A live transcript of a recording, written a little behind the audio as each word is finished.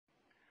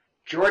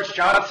George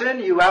Johnson,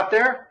 you out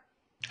there?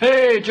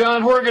 Hey,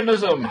 John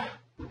Horganism.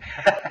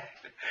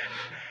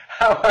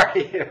 How are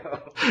you?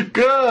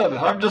 Good.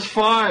 I'm just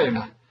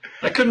fine.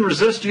 I couldn't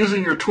resist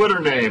using your Twitter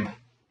name.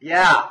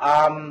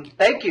 Yeah,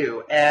 thank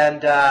you.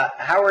 And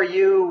how are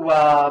you?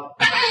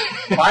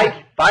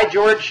 By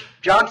George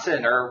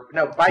Johnson, or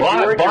no, by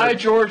George? By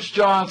George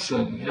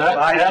Johnson.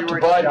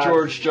 By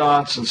George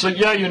Johnson. So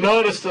yeah, you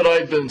noticed that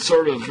I've been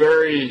sort of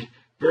very,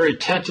 very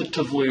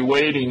tentatively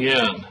wading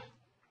in.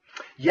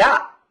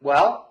 Yeah.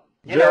 Well.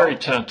 Very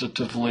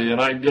tentatively, and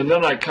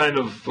then I kind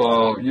of,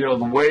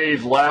 the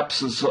wave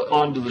lapses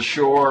onto the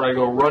shore, and I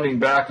go running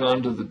back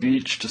onto the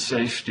beach to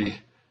safety.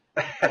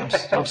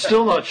 I'm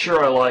still not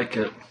sure I like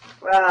it.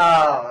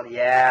 Well,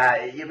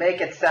 yeah, you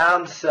make it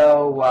sound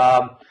so.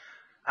 I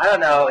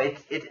don't know.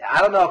 I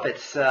don't know if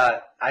it's.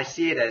 I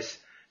see it as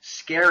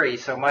scary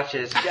so much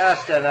as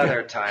just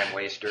another time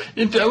waster.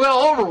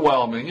 Well,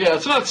 overwhelming. Yeah,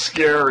 it's not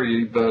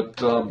scary, but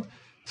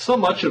so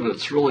much of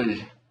it's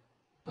really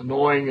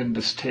annoying and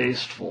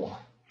distasteful.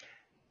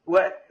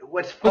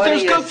 What's funny but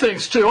there's good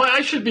things too.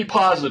 I should be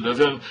positive,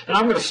 and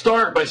I'm going to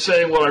start by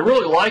saying what I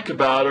really like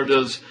about it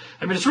is,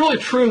 it's really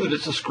true that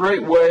it's this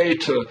great way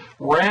to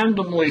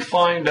randomly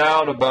find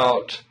out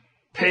about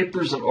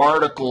papers and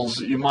articles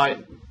that you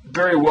might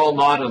very well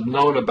not have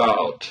known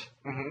about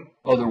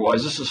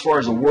otherwise. This is as far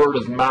as a word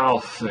of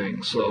mouth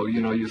thing. So,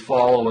 you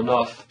follow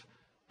enough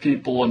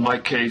people, in my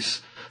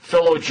case,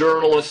 fellow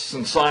journalists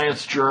and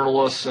science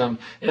journalists, and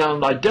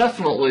I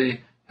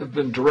definitely have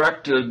been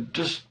directed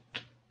just,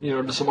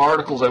 to some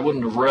articles I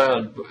wouldn't have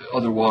read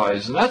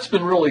otherwise. And that's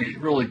been really,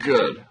 really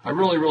good. I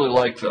really, really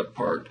like that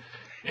part.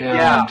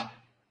 And,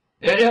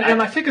 and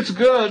I think it's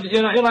good,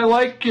 and I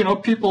like,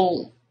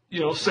 people,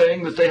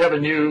 saying that they have a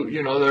new,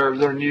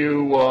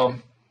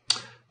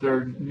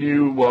 their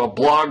new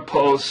blog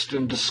post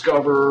in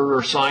Discover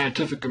or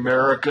Scientific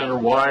American or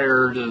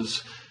Wired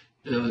is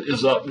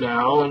up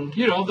now, and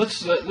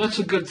that's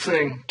a good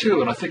thing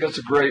too, and I think that's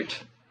a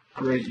great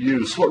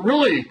use. What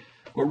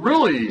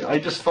really I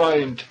just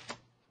find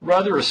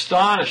rather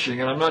astonishing,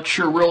 and I'm not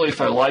sure really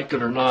if I like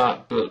it or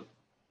not, but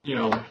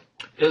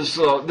is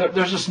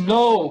there's just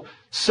no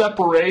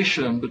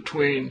separation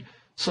between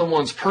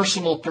someone's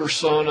personal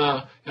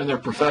persona and their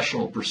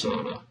professional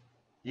persona.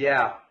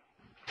 Yeah.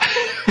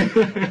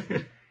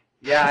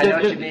 Yeah, I know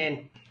what you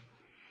mean.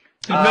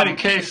 In many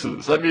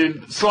cases.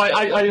 So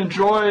I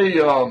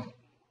enjoy,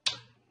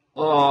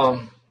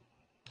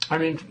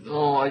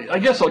 I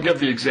guess I'll give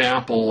the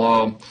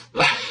example.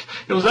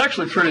 It was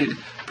actually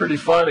pretty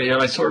funny,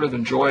 and I sort of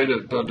enjoyed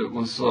it, but it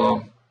was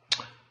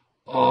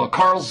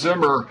Carl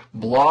Zimmer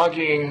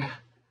blogging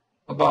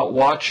about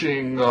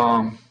watching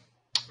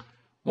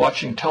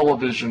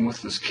television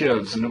with his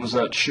kids, and it was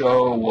that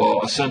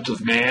show, Ascent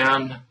of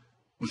Man,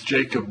 with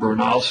Jacob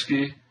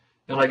Bronowski,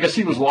 and I guess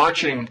he was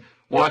watching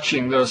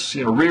this,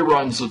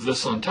 reruns of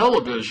this on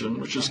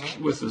television, which is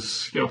with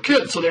his,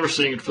 kids, so they were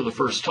seeing it for the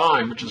first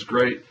time, which is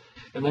great.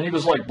 And then he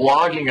was like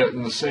blogging it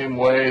in the same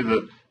way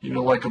that,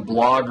 like a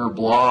blogger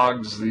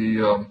blogs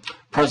the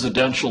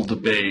presidential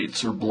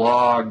debates or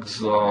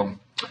blogs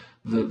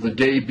the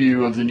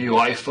debut of the new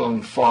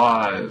iPhone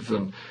 5,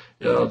 and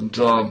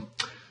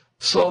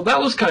so that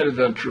was kind of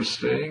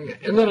interesting.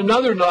 And then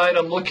another night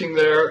I'm looking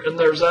there, and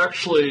there's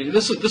actually,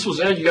 this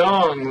was Ed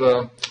Young,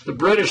 the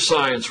British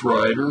science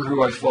writer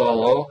who I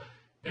follow,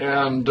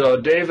 and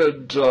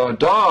David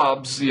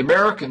Dobbs, the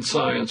American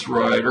science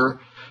writer,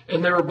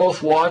 and they were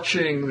both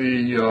watching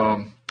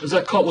the, was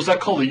that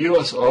called the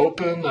U.S.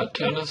 Open, that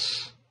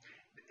tennis?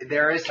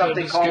 There is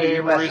something called the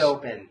U.S.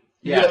 Open.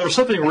 Yes. Yeah, there was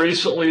something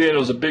recently, and it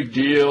was a big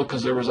deal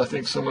because there was, I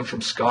think, someone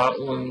from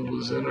Scotland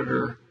was in it,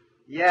 or...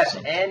 Yes,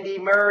 Andy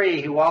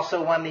Murray, who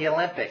also won the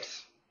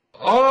Olympics.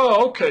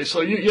 Oh, okay.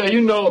 So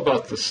you know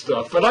about this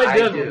stuff, but I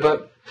didn't.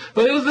 Do.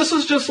 But this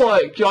is just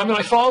like,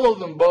 I follow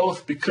them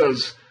both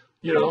because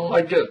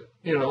I get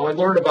I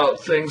learn about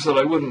things that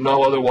I wouldn't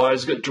know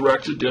otherwise. Get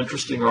directed to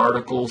interesting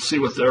articles, see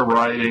what they're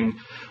writing.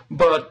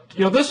 But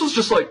this was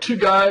just like two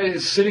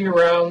guys sitting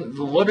around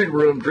the living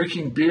room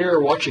drinking beer,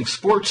 watching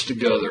sports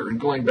together, and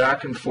going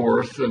back and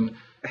forth, and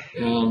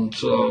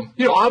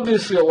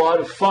obviously a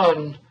lot of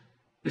fun.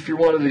 If you're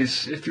one of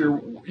these, if it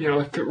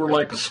were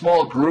like a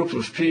small group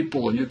of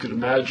people, and you could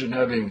imagine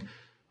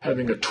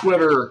having a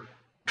Twitter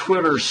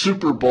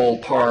Super Bowl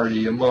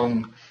party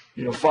among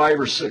 5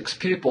 or 6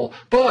 people,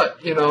 but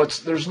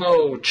there's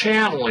no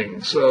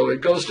channeling, so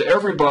it goes to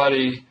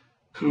everybody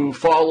who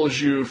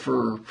follows you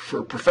for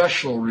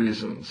professional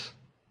reasons.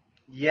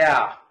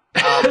 Yeah.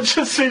 It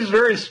just seems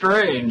very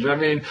strange.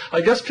 I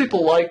guess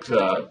people like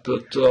that,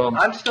 but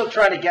I'm still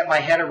trying to get my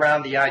head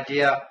around the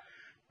idea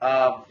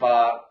of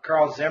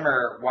Carl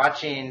Zimmer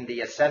watching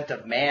the Ascent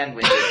of Man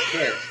with his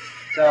kids.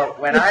 So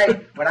when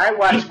I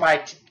watch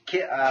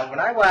when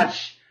I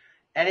watch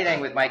anything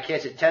with my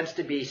kids, it tends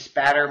to be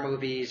spatter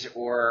movies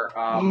or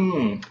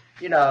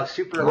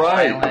super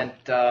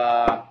violent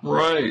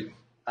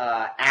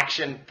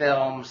action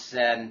films,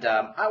 and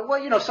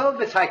some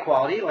of it's high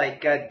quality,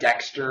 like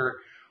Dexter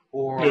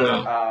or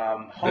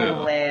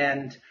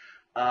Homeland.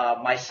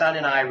 my son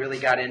and I really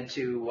got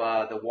into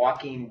The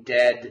Walking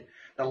Dead.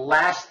 The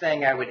last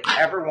thing I would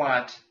ever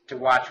want to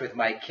watch with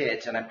my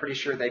kids, and I'm pretty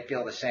sure they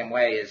feel the same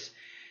way,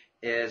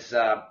 is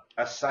a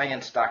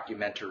science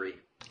documentary.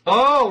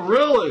 Oh,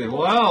 really?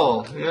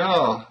 Wow.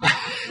 Yeah.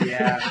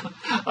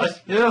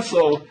 Yeah.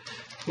 So,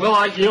 well,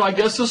 I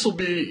guess this will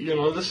be,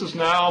 this is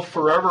now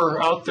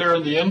forever out there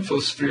in the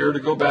infosphere to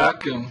go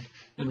back and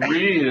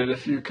read it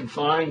if you can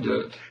find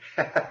it.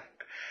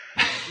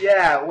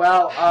 Yeah,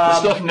 well, the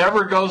stuff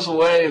never goes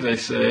away, they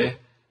say.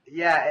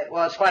 Yeah,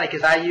 well, it's funny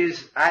because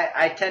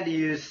I tend to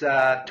use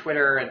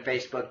Twitter and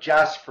Facebook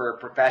just for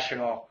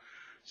professional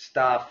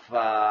stuff.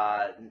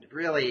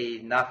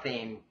 Really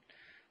nothing.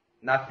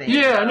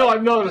 Yeah, no,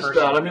 I've noticed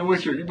personal. that. I mean,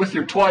 with your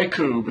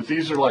Twiku, but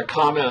these are like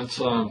comments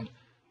on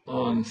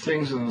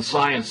things in the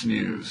science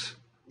news.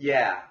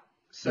 Yeah.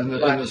 So, in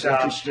this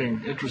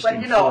interesting.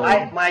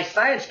 But my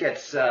science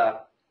gets. I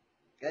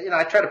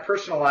try to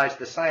personalize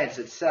the science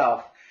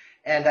itself,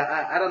 and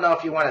I don't know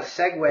if you want to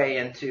segue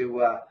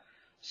into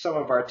some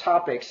of our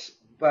topics,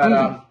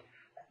 but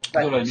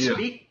good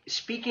idea.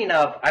 Speaking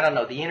of, I don't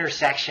know, the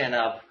intersection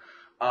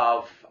of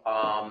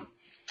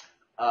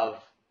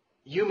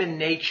human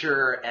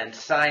nature and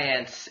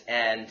science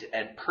and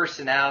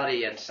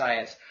personality and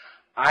science,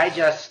 I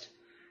just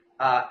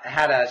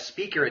had a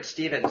speaker at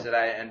Stevens that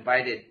I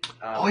invited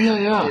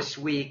this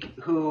week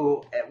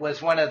who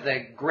was one of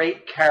the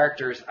great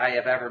characters I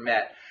have ever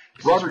met.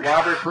 Robert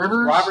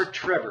Trivers? Robert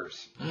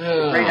Trivers,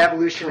 a great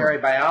evolutionary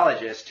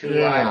biologist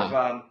who I've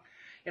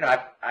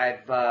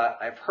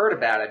heard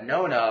about, I've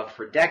known of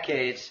for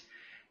decades,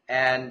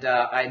 and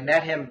I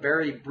met him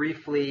very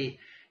briefly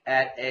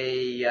at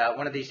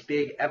one of these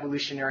big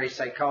evolutionary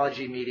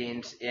psychology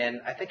meetings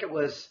in, I think it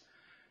was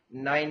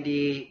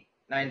 90,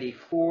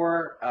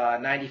 94,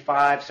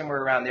 95,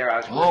 somewhere around there. I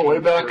was way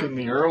back in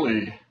the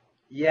early.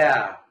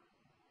 Yeah.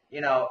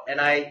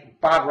 And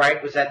Bob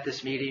Wright was at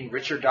this meeting,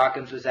 Richard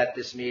Dawkins was at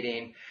this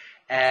meeting,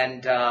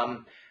 and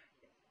then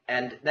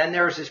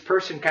there was this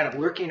person kind of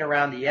lurking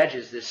around the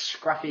edges, this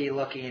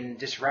scruffy-looking,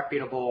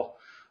 disreputable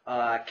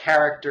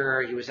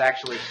character. He was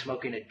actually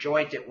smoking a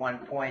joint at one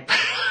point.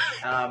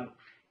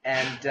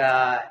 And then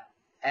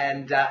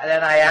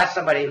I asked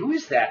somebody,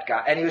 who's that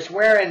guy? And he was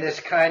wearing this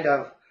kind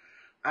of,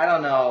 I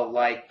don't know,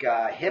 like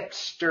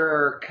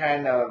hipster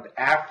kind of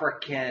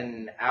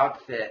African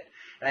outfit.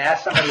 And I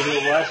asked somebody who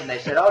it was, and they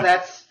said, "Oh,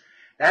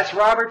 that's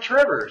Robert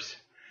Trivers."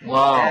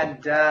 Wow.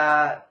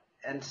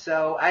 And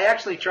so I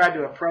actually tried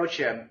to approach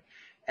him,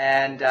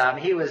 and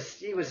he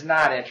was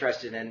not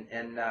interested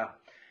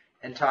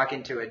in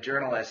talking to a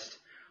journalist.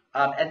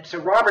 And so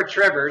Robert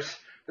Trivers,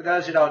 for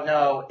those who don't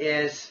know,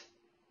 is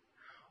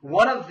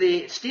one of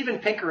the, Steven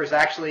Pinker has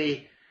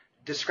actually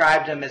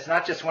described him as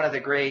not just one of the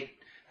great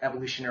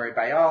evolutionary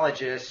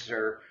biologists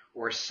or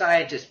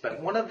scientists,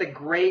 but one of the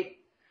great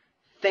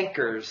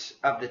thinkers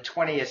of the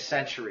 20th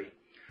century.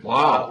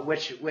 Wow.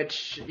 Which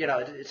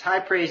it's high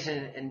praise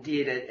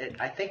indeed.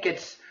 I think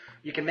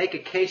you can make a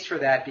case for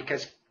that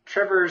because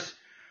Trivers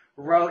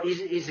wrote,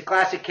 he's a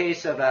classic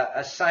case of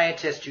a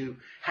scientist who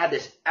had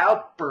this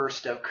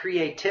outburst of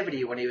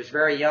creativity when he was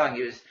very young.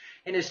 He was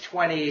in his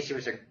 20s. He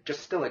was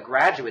just still a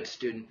graduate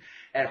student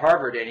at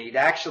Harvard, and he'd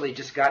actually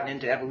just gotten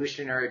into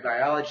evolutionary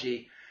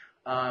biology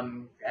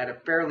at a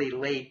fairly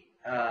late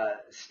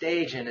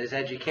stage in his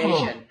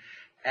education.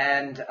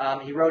 And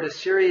he wrote a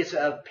series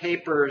of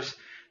papers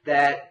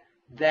that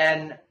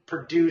then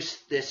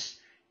produced this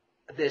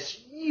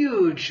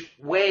huge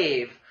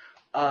wave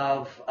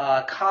of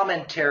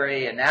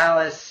commentary,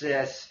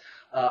 analysis,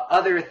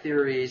 other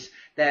theories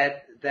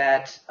that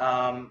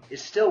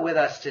is still with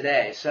us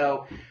today.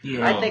 So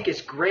I think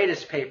his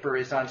greatest paper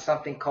is on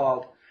something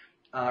called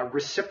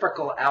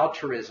reciprocal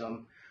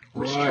altruism,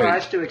 which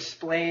tries to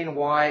explain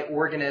why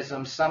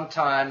organisms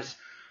sometimes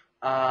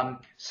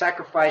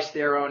sacrifice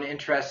their own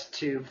interests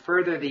to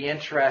further the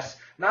interests,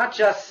 not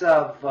just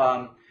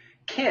of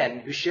kin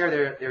who share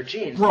their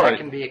genes. That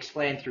can be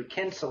explained through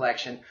kin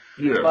selection,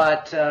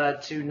 but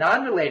to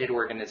non-related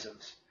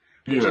organisms,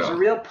 which is a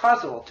real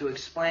puzzle to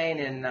explain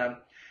in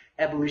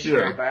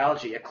evolutionary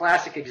biology. A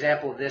classic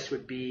example of this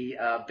would be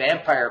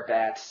vampire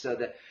bats. So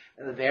the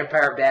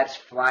vampire bats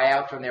fly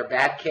out from their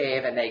bat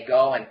cave and they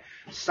go and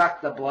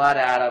suck the blood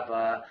out of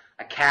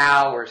a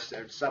cow or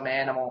some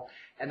animal,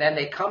 and then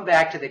they come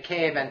back to the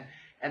cave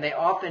and they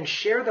often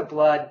share the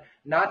blood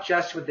not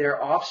just with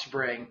their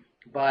offspring,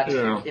 but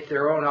if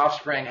their own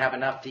offspring have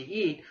enough to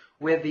eat,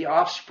 with the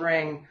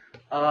offspring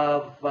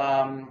of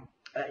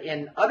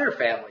in other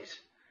families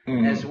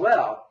as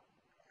well.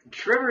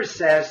 Trivers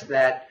says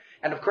that,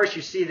 and of course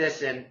you see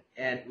this in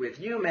with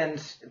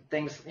humans,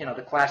 things,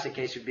 the classic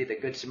case would be the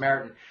Good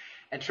Samaritan.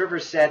 And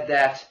Trivers said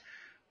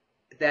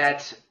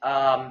that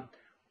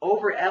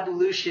over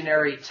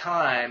evolutionary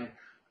time,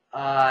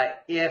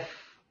 if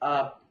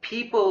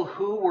people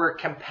who were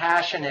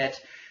compassionate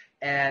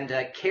and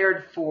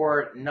cared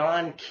for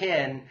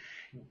non-kin,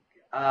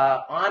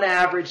 on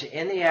average,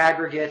 in the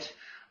aggregate,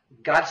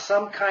 got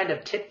some kind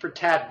of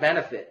tit-for-tat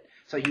benefit.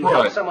 So you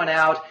help someone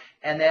out,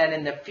 and then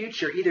in the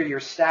future, either your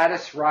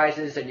status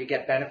rises and you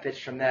get benefits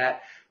from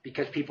that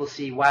because people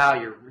see, wow,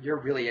 you're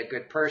really a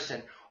good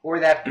person, or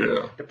that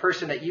the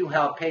person that you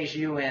help pays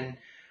you in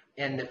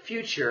the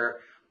future.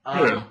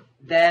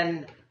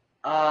 Then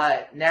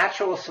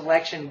natural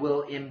selection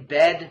will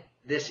embed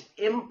this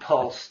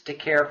impulse to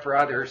care for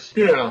others.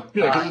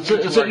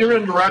 Because you're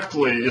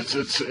indirectly,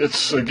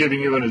 it's giving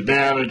you an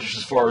advantage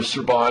as far as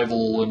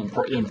survival and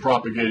in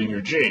propagating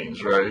your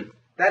genes, right?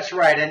 That's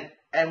right.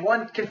 And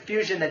one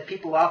confusion that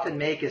people often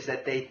make is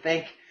that they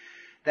think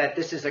that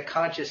this is a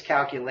conscious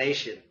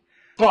calculation.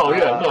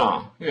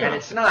 And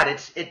it's not.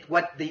 It's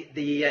what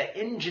the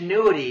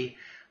ingenuity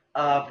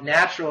of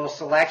natural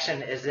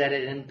selection is that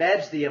it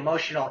embeds the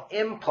emotional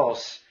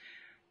impulse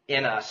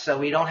in us, so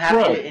we don't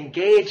have to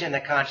engage in the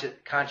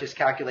conscious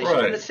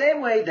calculation. In the same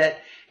way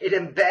that it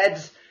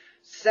embeds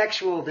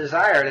sexual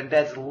desire, it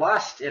embeds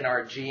lust in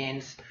our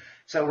genes,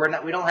 so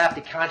we don't have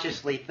to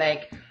consciously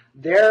think,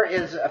 there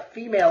is a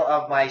female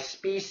of my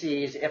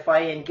species. If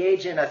I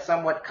engage in a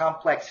somewhat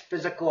complex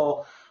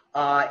physical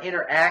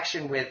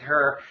interaction with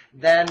her,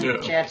 then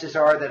chances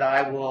are that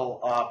I will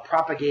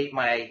propagate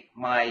my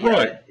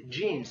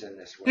genes in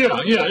this way.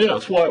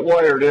 It's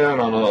wired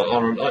in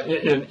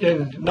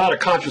in not a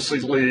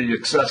consciously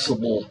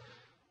accessible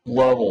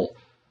level.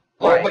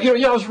 But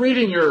I was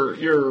reading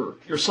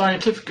your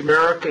Scientific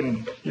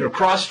American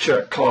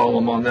cross-check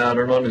column on that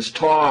and on his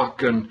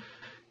talk, and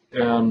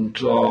one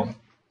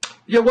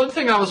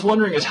thing I was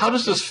wondering is, how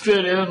does this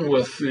fit in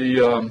with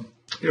the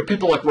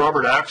people like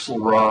Robert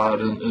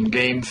Axelrod and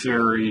game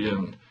theory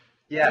and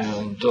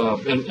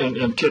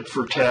tit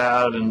for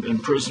tat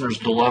and prisoner's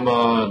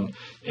dilemma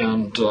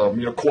and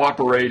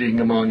cooperating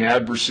among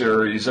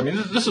adversaries. I mean,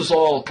 this is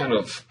all kind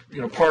of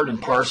part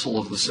and parcel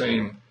of the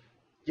same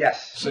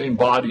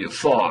body of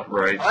thought,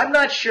 right? I'm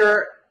not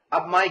sure.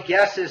 My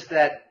guess is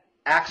that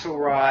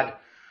Axelrod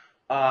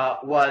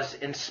was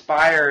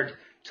inspired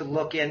to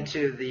look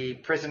into the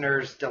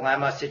prisoner's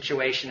dilemma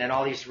situation and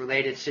all these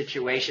related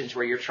situations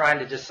where you're trying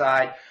to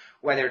decide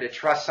whether to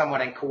trust someone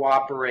and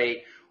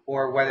cooperate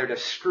or whether to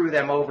screw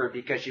them over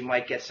because you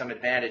might get some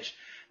advantage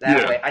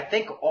that way. I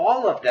think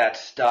all of that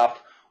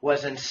stuff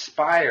was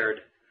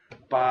inspired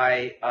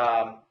by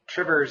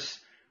Trivers'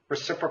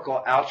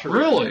 reciprocal altruism.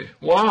 Really?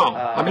 Wow.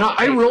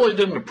 I really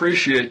didn't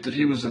appreciate that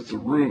he was at the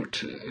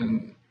root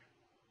in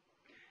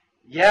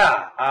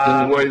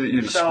the way that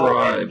you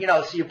described.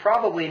 So you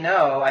probably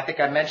know, I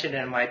think I mentioned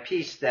in my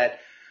piece that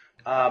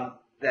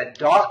that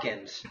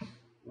Dawkins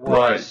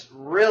was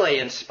really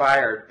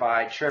inspired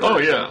by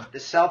Trivers. The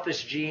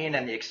selfish gene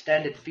and the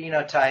extended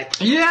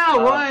phenotype.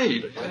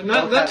 And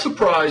that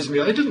surprised me.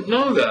 I didn't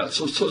know that.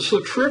 So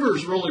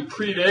Trivers really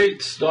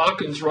predates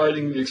Dawkins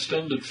writing the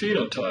extended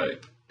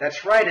phenotype.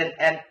 That's right,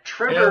 and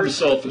Trivers... And the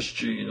selfish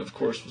gene, of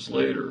course, was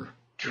later.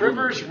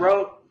 Trivers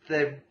wrote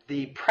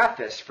the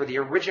preface for the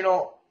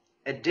original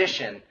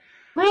edition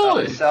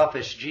of the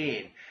selfish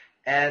gene.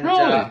 And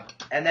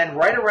then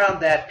right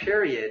around that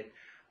period,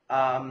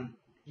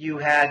 you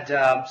had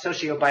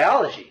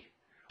sociobiology.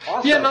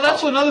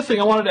 That's another thing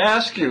I wanted to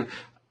ask you.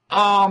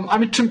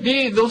 To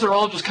me, those are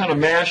all just kind of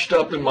mashed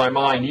up in my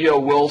mind. E.O.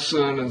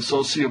 Wilson and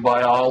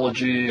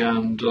sociobiology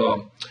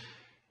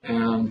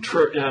and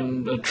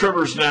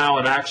Trivers now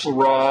and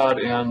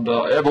Axelrod and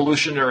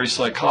evolutionary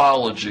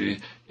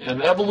psychology.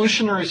 And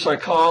evolutionary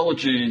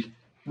psychology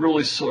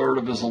really sort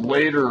of is a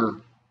later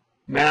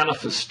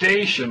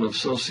manifestation of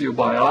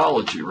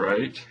sociobiology,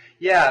 right?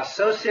 Yeah,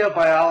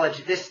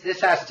 sociobiology,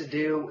 this has to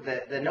do,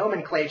 the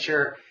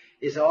nomenclature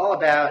is all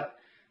about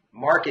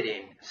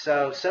marketing.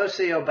 So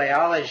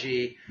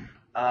sociobiology,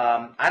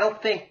 I don't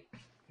think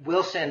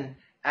Wilson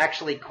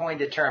actually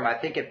coined the term. I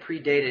think it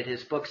predated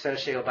his book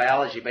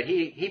Sociobiology, but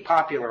he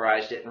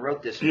popularized it and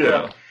wrote this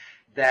book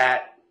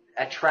that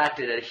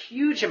attracted a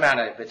huge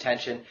amount of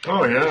attention. It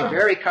was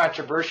very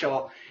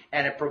controversial,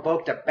 and it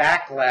provoked a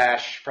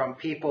backlash from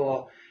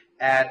people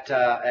at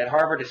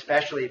Harvard,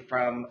 especially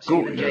from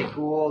Stephen Jay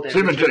Gould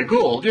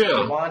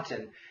and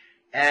Wanton.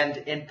 And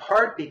in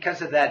part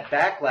because of that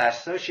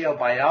backlash,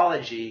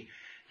 sociobiology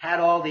had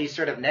all these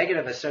sort of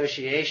negative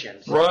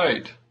associations.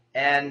 Right.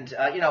 And,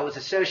 it was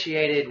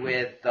associated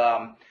with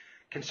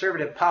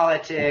conservative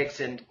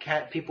politics, and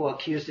people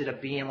accused it of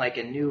being like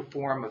a new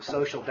form of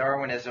social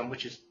Darwinism,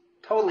 which is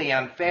totally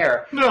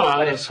unfair.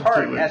 But in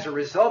part, as a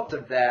result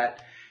of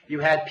that, you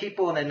had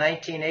people in the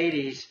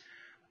 1980s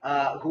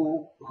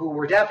who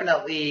were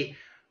definitely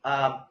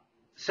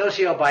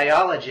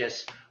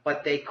sociobiologists,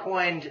 but they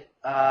coined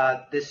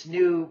this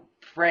new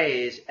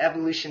phrase,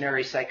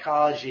 evolutionary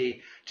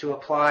psychology, to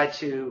apply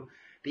to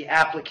the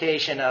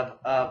application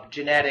of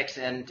genetics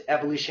and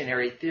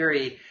evolutionary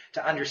theory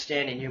to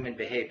understanding human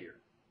behavior.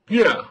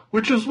 Yeah,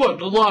 which is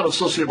what a lot of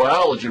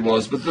sociobiology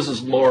was, but this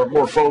is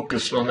more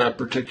focused on that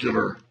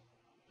particular...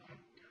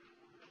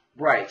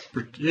 Right.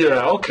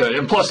 Yeah, okay.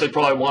 And plus they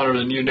probably wanted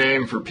a new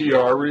name for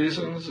PR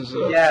reasons, is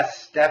that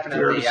Yes,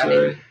 definitely. fair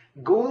to say?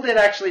 Gould had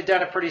actually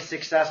done a pretty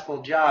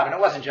successful job, and it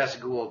wasn't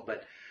just Gould,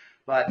 but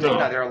But No.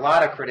 there are a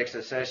lot of critics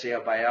of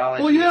sociobiology.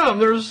 Well, yeah,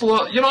 there's a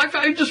lot.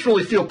 I just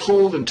really feel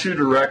pulled in two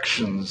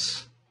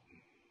directions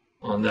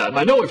on that. And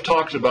I know we've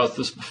talked about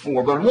this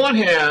before, but on one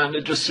hand,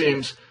 it just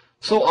seems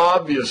so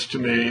obvious to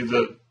me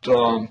that,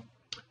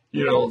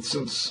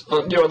 since,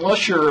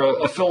 unless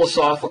you're a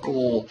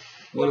philosophical,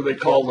 what do they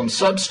call them,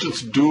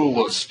 substance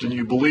dualist, and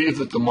you believe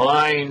that the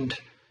mind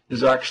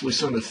is actually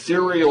some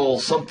ethereal,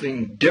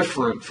 something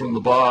different from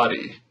the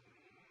body,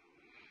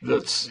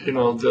 that's,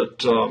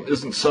 that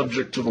isn't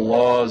subject to the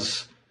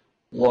laws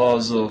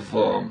of,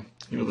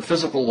 the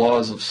physical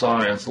laws of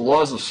science, the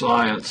laws of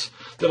science,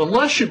 then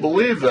unless you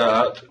believe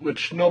that,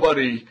 which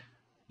nobody,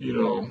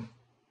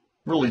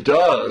 really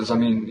does. I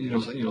mean,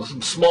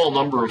 some small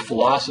number of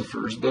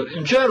philosophers, but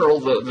in general,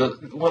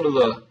 one of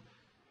the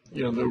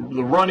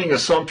running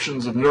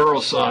assumptions of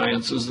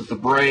neuroscience is that the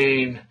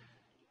brain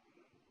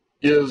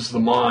is the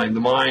mind. The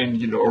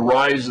mind,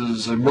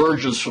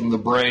 emerges from the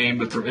brain,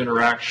 but from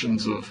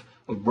interactions of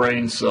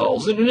brain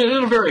cells, and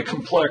in a very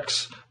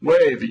complex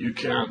way that you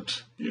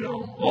can't,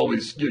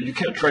 always, you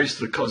can't trace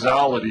the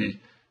causality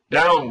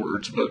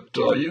downwards, but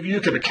you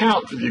can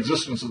account for the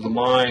existence of the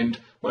mind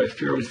by a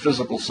purely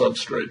physical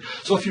substrate.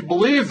 So if you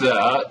believe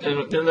that,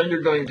 and then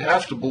you're going to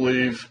have to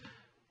believe,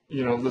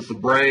 that the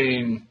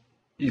brain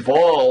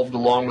evolved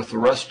along with the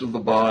rest of the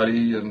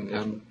body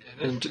and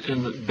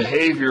the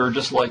behavior,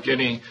 just like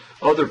any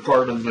other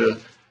part of the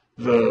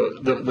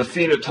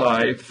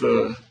phenotype,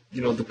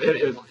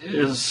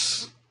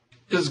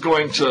 is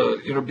going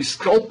to be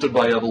sculpted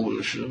by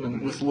evolution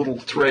and with little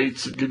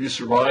traits that give you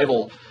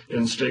survival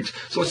instincts.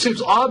 So it seems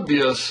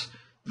obvious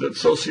that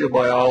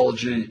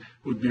sociobiology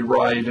would be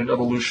right and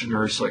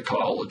evolutionary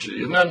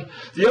psychology. And then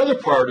the other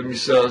part of me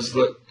says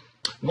that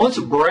once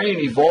a brain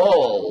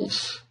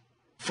evolves,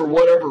 for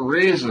whatever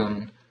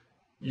reason,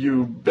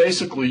 you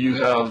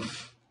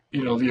have,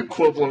 the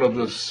equivalent of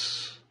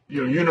this,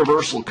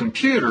 universal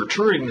computer,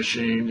 Turing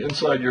machine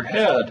inside your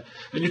head,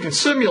 and you can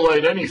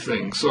simulate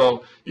anything.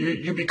 So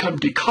you become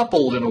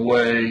decoupled in a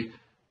way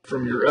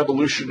from your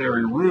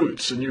evolutionary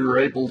roots, and you're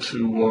able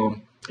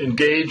to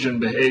engage in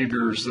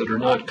behaviors that are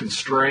not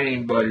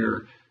constrained by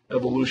your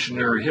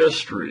evolutionary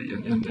history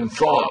and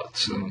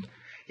thoughts, and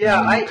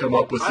come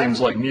up with things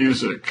like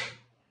music.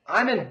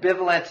 I'm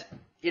ambivalent.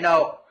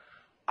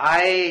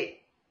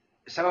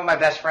 Some of my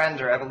best friends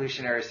are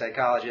evolutionary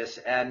psychologists,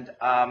 and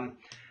Bob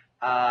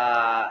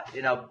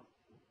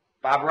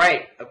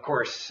Wright, of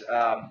course,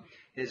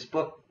 his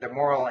book, The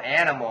Moral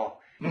Animal,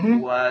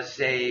 was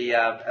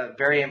a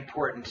very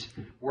important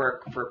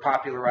work for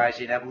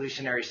popularizing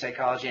evolutionary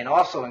psychology, and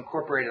also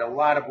incorporated a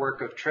lot of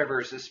work of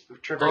Trivers.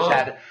 Trivers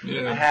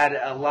had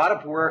a lot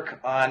of work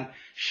on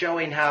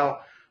showing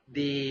how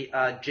the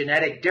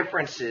genetic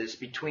differences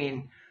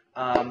between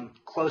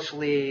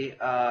closely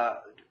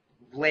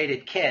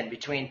related kin,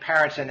 between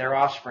parents and their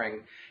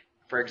offspring,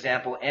 for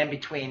example, and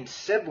between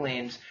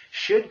siblings,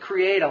 should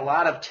create a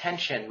lot of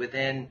tension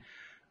within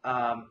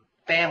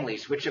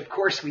families, which of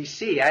course we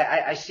see.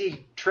 I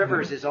see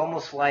Trivers as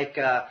almost like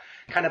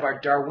kind of our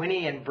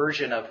Darwinian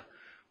version of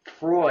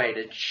Freud,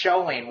 and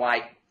showing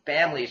why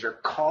families are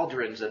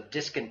cauldrons of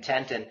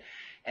discontent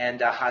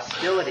and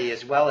hostility,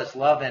 as well as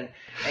love and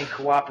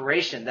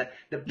cooperation.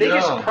 The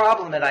biggest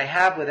problem that I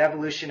have with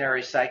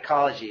evolutionary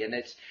psychology,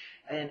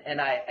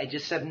 and I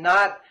just have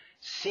not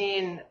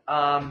seen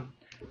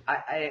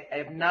I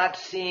have not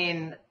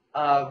seen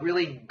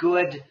really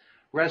good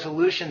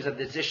resolutions of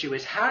this issue,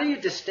 is how do you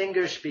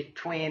distinguish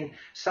between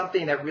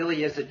something that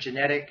really is a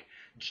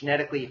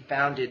genetically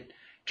founded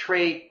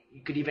trait,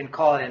 you could even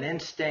call it an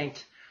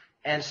instinct,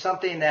 and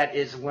something that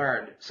is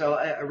learned. So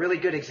a really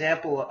good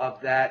example of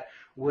that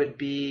would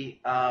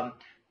be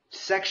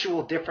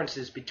sexual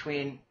differences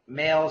between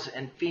males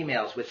and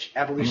females, which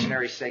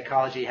evolutionary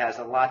psychology has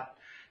a lot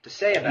to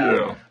say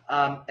about.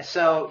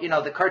 So,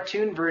 the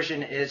cartoon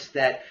version is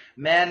that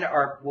men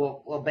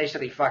will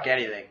basically fuck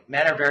anything.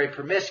 Men are very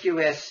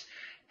promiscuous,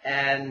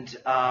 and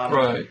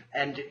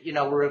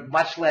we're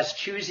much less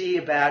choosy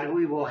about who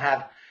we will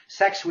have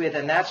sex with,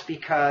 and that's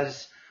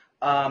because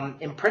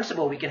in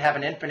principle we can have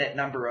an infinite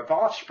number of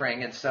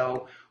offspring, and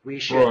so we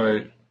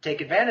should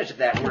take advantage of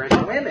that, whereas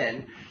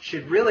women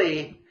should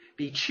really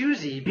be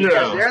choosy,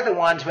 because they're the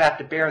ones who have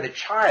to bear the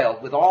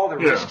child with all the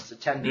risks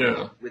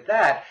attended with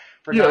that.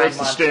 For 9 that's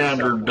months the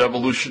standard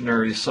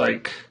evolutionary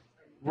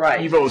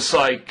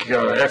evo-psych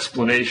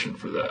explanation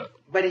for that.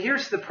 But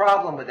here's the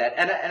problem with that,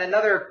 and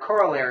another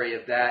corollary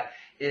of that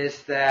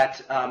is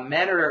that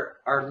men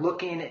are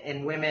looking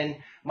in women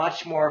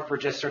much more for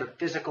just sort of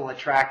physical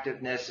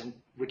attractiveness, and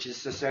which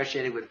is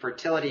associated with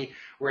fertility,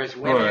 whereas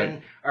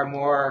women are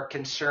more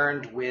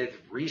concerned with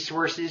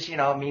resources,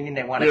 meaning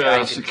they want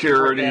to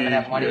security, them and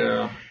have money.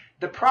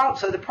 The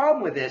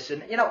problem with this,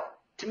 and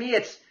to me,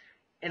 it's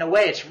in a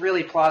way it's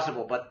really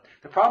plausible, but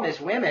the problem is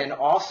women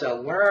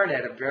also learn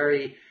at a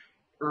very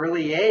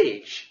early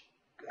age.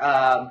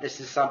 This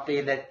is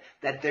something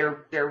that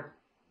their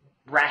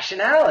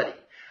rationality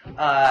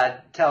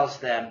tells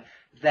them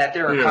that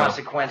there are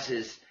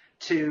consequences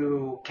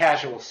to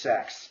casual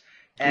sex,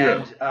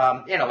 and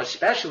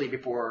especially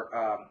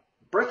before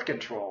birth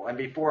control and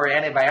before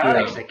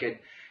antibiotics Yeah. that could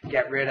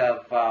get rid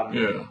of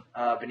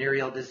Yeah.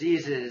 venereal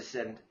diseases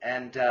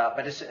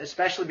but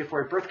especially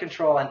before birth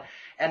control.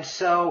 And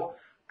so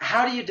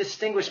how do you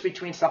distinguish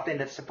between something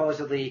that's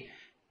supposedly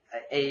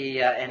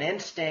an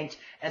instinct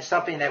and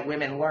something that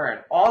women learn?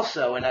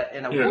 Also, in a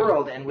Yeah.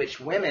 world in which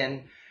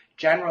women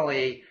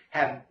generally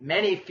have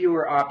many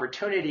fewer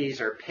opportunities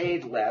or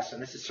paid less,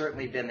 and this has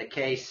certainly been the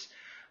case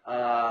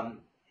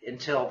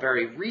until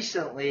very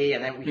recently,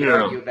 and then we can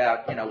Yeah. argue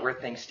about where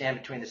things stand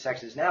between the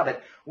sexes now.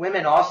 But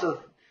women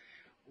also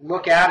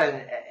look out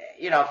and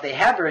if they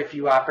have very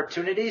few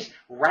opportunities,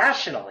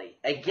 rationally,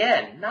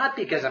 again, not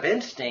because of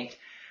instinct,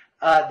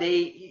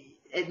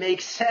 it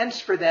makes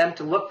sense for them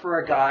to look for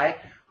a guy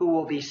who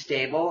will be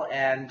stable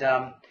and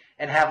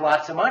have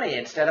lots of money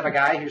instead of a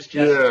guy who's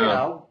just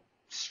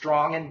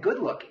strong and good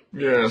looking.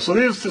 Yeah, so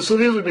these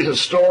would be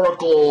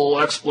historical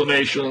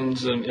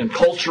explanations and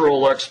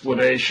cultural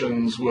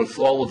explanations with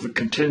all of the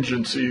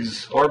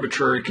contingencies,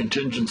 arbitrary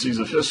contingencies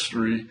of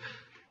history.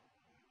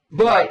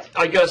 But Right.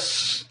 I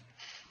guess,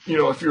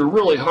 if you're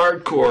really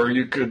hardcore,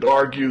 you could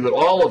argue that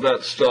all of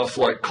that stuff,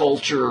 like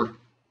culture,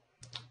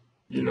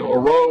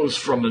 arose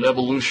from an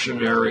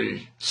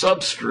evolutionary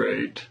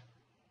substrate.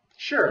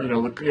 Sure.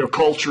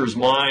 Culture's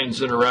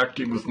minds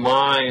interacting with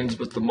minds,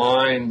 but the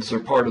minds are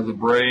part of the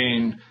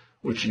brain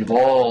which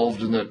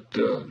evolved, and that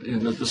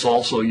this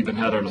also even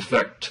had an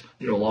effect,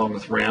 along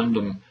with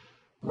random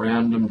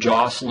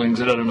jostlings,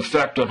 it had an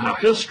effect on how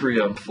history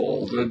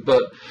unfolded.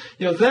 But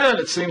then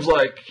it seems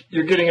like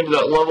you're getting into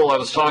that level I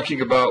was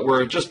talking about,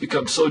 where it just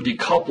becomes so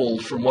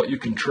decoupled from what you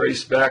can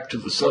trace back to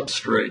the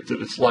substrate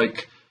that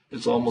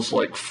it's almost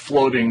like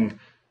floating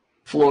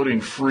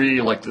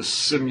free, like this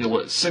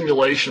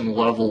simulation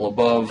level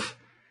above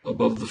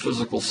the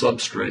physical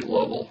substrate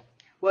level.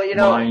 Well,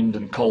 mind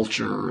and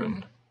culture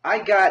and. I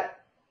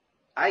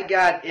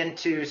got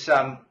into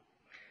some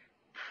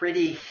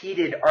pretty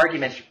heated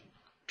arguments.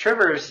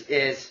 Trivers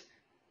is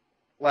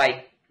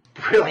like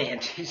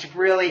brilliant. He's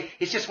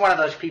just one of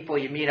those people,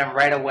 you meet him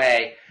right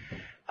away.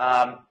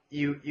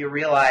 You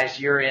realize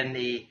you're in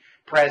the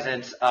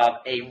presence of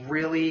a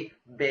really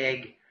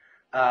big,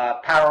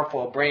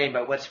 powerful brain.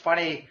 But what's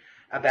funny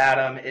about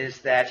him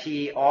is that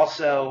he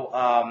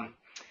also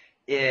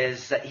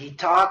he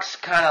talks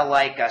kind of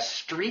like a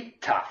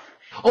street tough.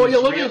 Oh yeah,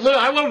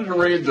 I wanted to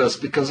read this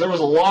because there was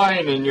a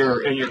line in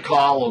your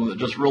column that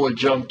just really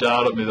jumped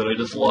out at me that I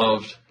just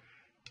loved.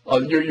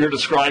 You're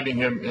describing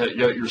him at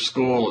your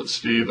school at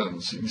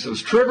Stevens. He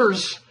says,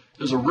 Trivers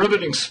is a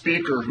riveting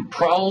speaker who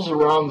prowls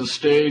around the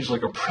stage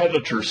like a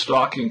predator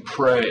stalking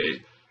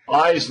prey,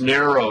 eyes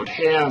narrowed,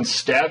 hands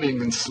stabbing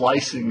and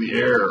slicing the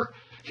air.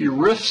 He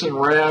riffs and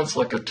rants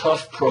like a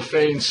tough,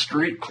 profane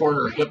street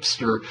corner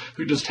hipster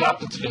who just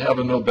happens to have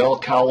a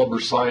Nobel-caliber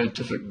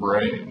scientific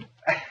brain.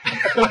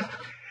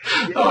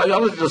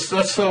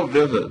 That's so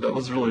vivid. That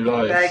was really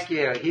nice. Thank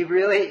you. He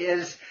really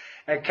is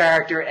a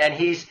character,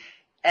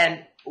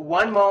 and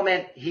one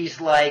moment he's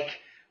like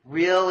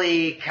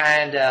really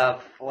kind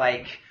of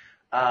like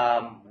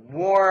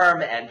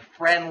warm and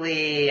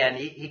friendly, and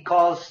he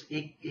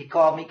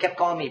kept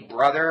calling me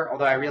brother,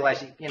 although I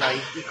realized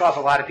he calls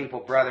a lot of people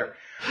brother.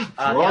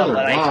 Brother,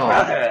 wow.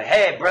 Brother,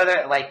 hey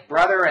brother, like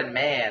brother and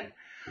man.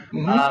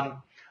 Mm-hmm.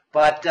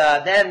 But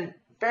then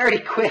very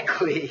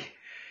quickly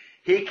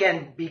he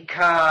can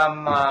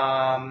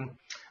become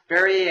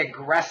very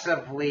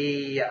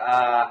aggressively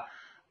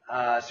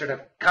sort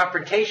of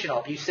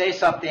confrontational. If you say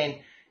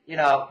something,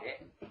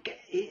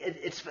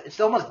 it's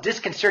almost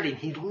disconcerting.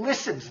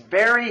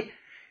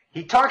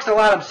 He talks a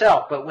lot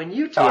himself, but when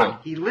you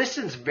talk, he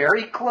listens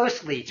very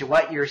closely to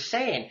what you're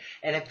saying.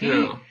 And if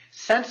he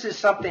senses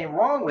something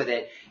wrong with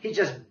it, he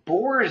just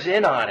bores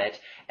in on it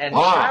and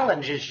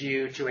challenges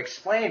you to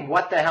explain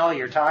what the hell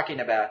you're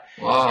talking about.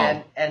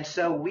 Wow. And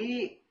so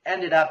we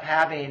ended up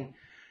having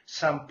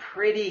some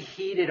pretty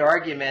heated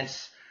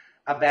arguments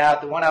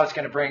about the one I was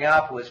going to bring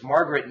up was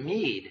Margaret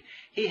Mead.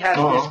 He has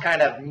this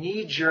kind of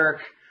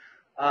knee-jerk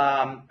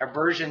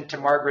aversion to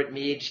Margaret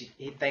Mead.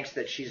 He thinks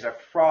that she's a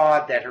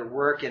fraud, that her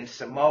work in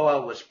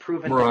Samoa was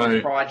proven to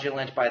be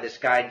fraudulent by this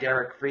guy,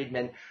 Derek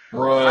Friedman.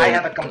 Right. I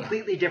have a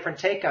completely different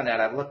take on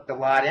that. I've looked a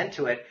lot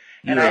into it.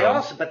 And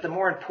but the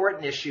more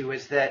important issue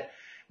is that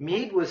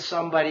Mead was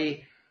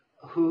somebody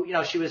who,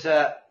 she was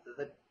the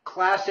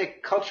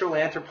classic cultural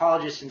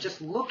anthropologist, and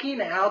just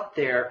looking out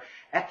there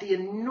at the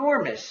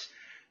enormous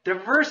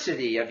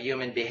diversity of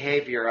human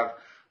behavior,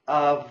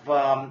 of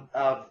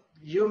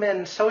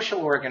human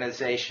social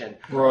organization,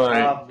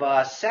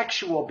 of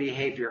sexual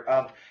behavior,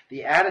 of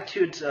the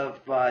attitudes of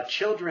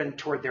children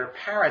toward their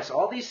parents,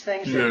 all these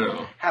things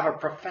that have a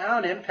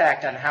profound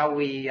impact on how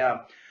we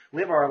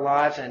live our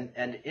lives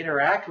and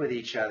interact with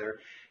each other.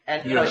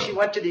 And, she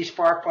went to these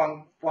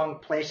far-flung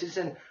places,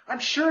 and I'm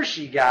sure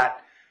she got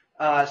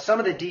some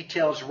of the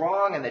details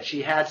wrong, and that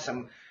she had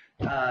some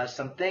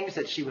things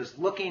that she was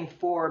looking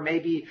for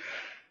maybe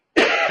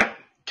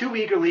too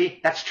eagerly.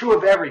 That's true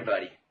of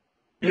everybody.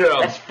 Yeah.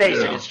 Let's face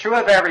it, it's true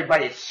of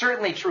everybody. It's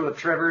certainly true of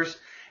Trivers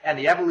and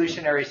the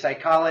evolutionary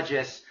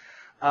psychologists.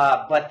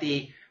 But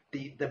the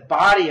the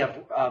body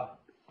of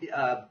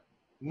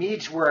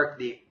Mead's work,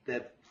 the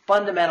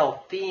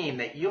fundamental theme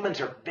that humans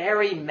are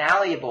very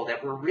malleable,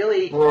 that we're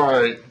really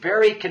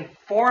very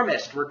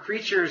conformist. We're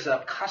creatures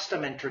of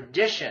custom and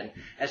tradition,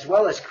 as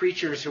well as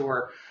creatures who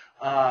are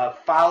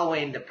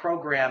following the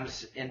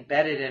programs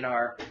embedded in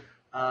our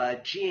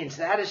genes.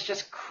 That is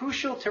just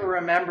crucial to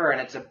remember,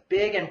 and it's a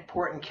big,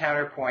 important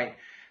counterpoint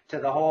to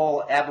the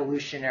whole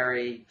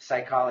evolutionary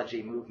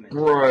psychology movement.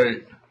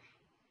 Right.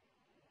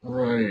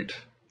 Right.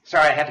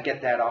 Sorry, I had to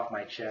get that off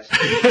my chest.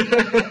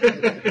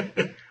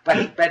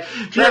 But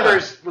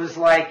Trivers was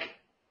like,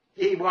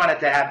 he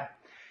wanted to have,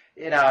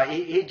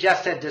 he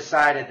just had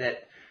decided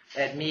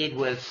that Mead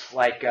was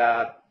like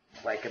a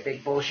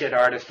big bullshit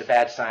artist, a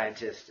bad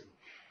scientist.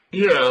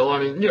 Yeah, well, I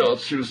mean,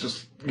 she was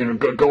just,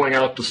 going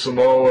out to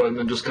Samoa and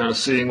then just kind of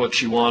seeing what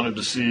she wanted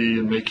to see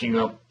and making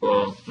up,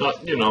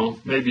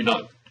 maybe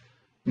not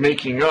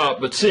making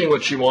up, but seeing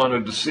what she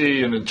wanted to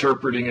see and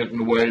interpreting it in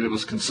a way that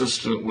was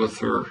consistent with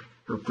her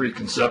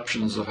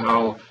preconceptions of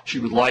how she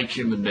would like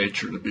human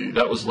nature to be.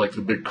 That was like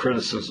the big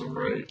criticism,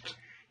 right?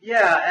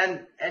 Yeah,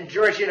 and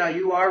George,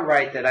 you are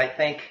right that I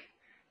think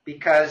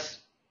because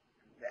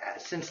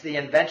since the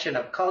invention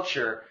of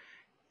culture,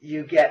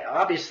 you get,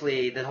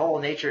 obviously, the whole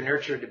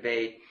nature-nurture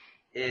debate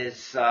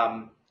is,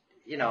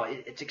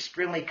 it's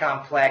extremely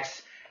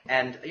complex,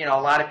 and, a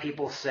lot of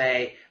people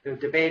say the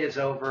debate is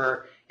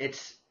over,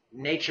 it's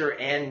nature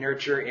and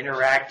nurture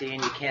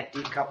interacting, you can't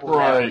decouple them.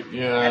 Right,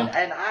 yeah.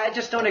 And I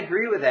just don't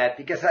agree with that,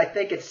 because I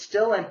think it's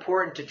still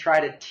important to try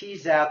to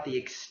tease out the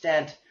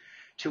extent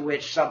to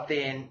which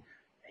something,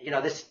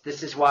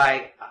 this is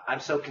why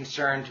I'm so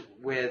concerned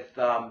with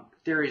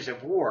theories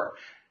of war.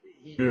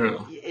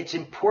 Yeah. It's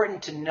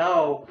important to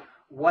know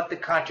what the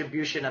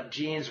contribution of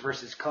genes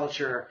versus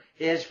culture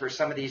is for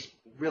some of these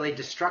really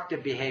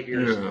destructive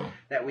behaviors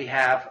that we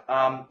have.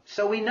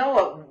 So we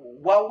know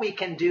what we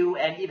can do,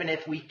 and even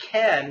if we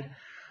can,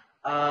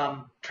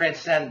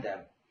 transcend them.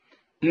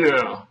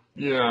 Yeah,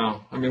 yeah.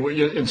 I mean,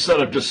 instead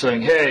of just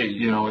saying, hey,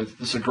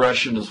 this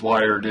aggression is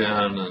wired in,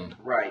 and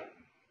right.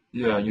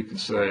 Yeah, you can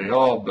say,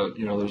 oh, but,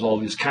 there's all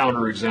these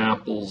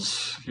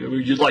counterexamples.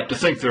 You'd like to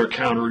think there are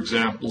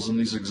counterexamples in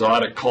these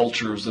exotic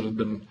cultures that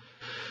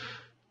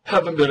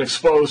haven't been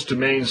exposed to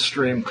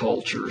mainstream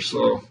culture.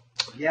 So,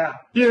 yeah,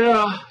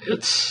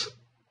 it's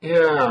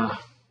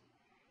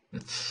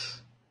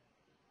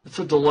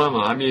a dilemma.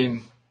 I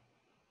mean,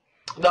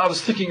 I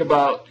was thinking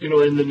about,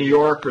 in the New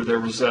Yorker, there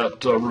was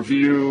that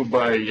review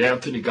by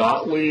Anthony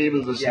Gottlieb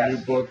of this new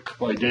book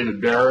by David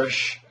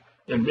Barish.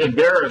 And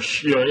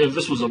Barish,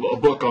 this was a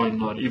book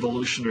on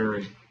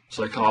evolutionary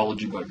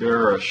psychology by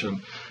Barish,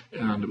 and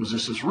it was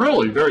just this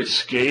really very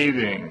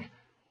scathing,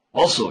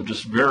 also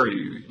just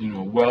very,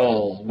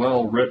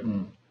 well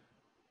written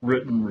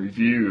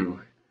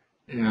review.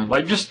 And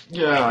I just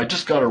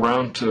got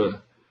around to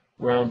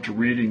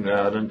reading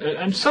that,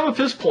 and some of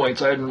his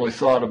points I hadn't really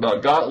thought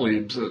about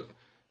Gottlieb's, that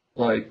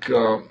like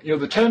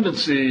the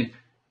tendency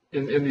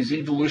in these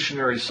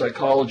evolutionary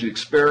psychology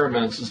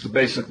experiments is to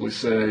basically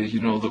say,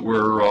 that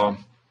we're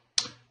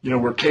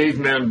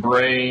caveman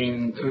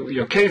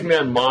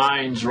caveman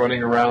minds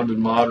running around in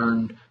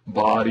modern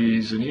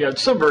bodies, and he had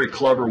some very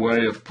clever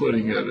way of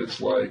putting it. It's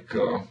like,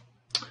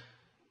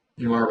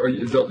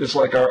 it's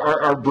like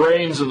our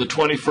brains in the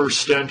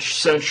 21st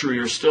century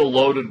are still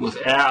loaded with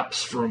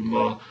apps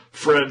from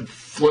Fred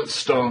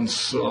Flintstone's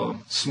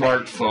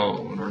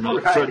smartphone, or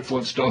not right. Fred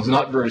Flintstone's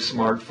not very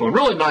smartphone.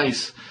 Really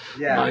nice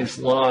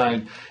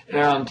line.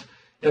 And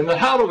then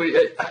how do we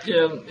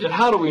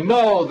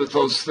know that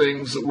those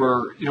things that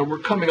we're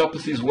coming up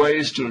with these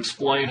ways to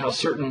explain how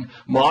certain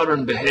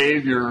modern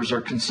behaviors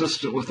are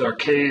consistent with our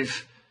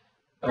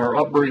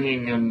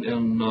upbringing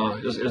and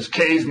as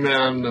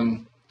cavemen,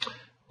 and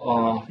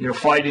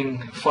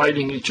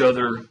fighting each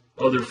other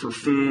for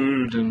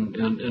food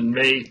and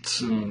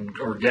mates,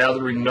 or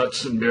gathering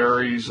nuts and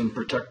berries and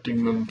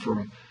protecting them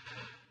from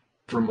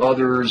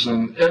others,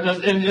 and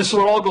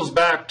so it all goes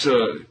back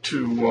to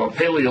the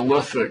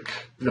Paleolithic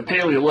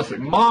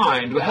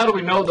mind. But how do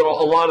we know that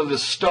a lot of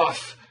this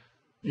stuff,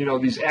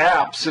 these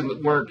apps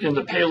weren't in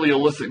the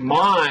Paleolithic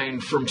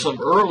mind from some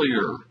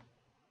earlier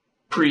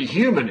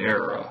pre-human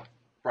era?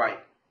 Right.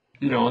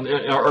 And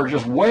are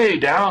just way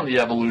down the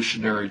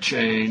evolutionary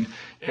chain,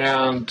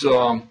 and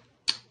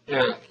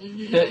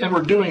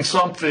we're doing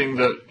something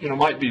that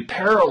might be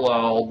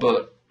parallel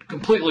but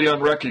completely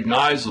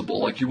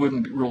unrecognizable. Like you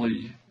wouldn't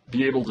really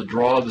be able to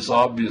draw this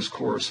obvious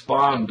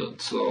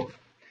correspondence. So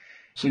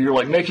you're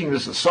like making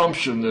this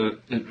assumption that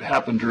it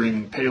happened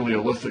during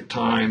Paleolithic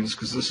times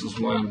because this is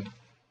when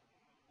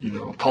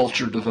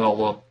culture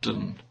developed,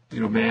 and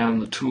man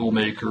the tool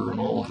maker and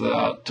all of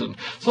that. And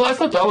so I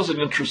thought that was an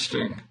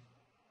interesting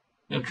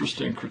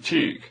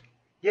critique.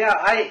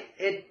 Yeah,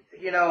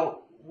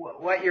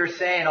 what you're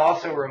saying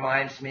also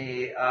reminds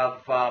me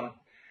of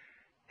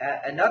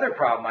another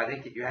problem I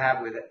think that you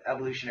have with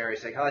evolutionary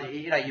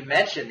psychology. You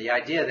mentioned the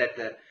idea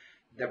that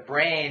the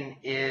brain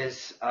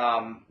is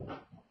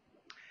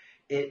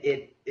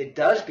it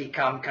does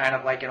become kind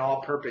of like an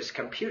all-purpose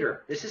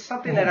computer. This is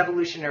something that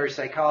evolutionary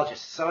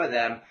psychologists, some of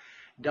them,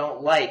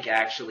 don't like,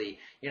 actually.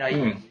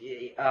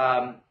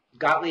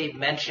 Gottlieb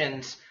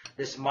mentions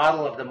this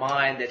model of the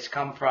mind that's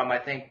come from, I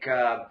think,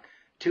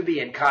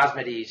 Tooby and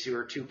Cosmides, who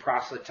are two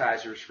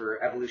proselytizers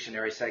for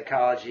evolutionary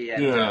psychology,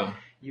 and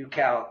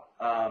UCal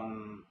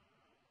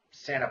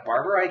Santa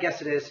Barbara, I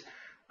guess it is,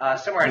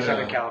 somewhere in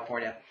Southern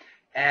California.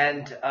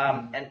 And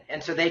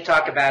so they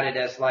talk about it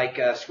as like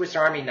a Swiss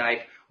Army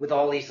knife with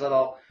all these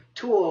little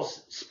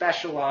tools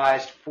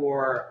specialized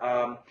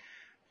for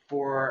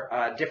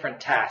different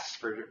tasks.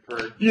 So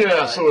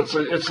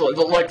it's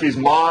like these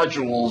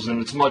modules,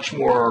 and it's much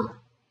more.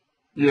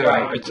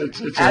 It's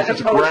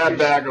a grab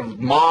bag of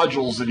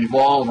modules that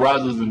evolve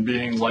rather than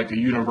being like a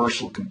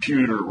universal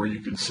computer where you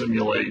can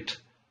simulate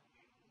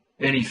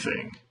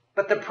anything.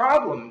 But the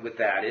problem with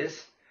that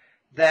is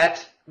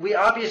that we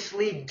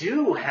obviously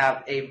do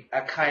have a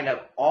kind of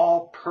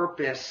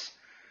all-purpose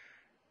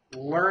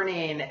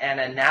learning and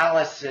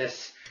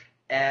analysis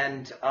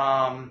and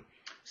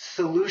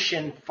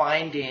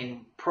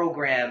solution-finding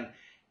program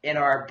in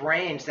our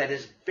brains that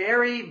is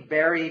very,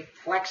 very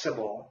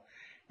flexible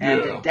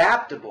and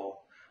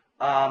adaptable,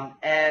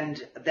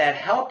 and that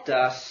helped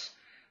us.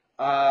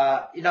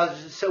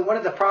 So one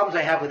of the problems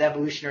I have with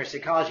evolutionary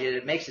psychology is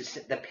it makes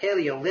the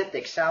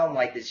Paleolithic sound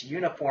like this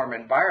uniform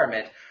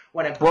environment,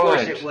 when of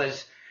course it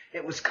was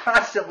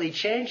constantly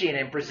changing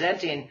and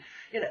presenting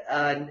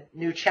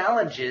new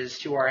challenges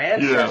to our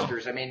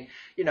ancestors. I mean,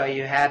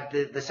 you had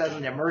the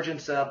sudden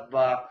emergence of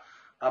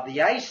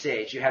the Ice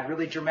Age. You had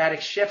really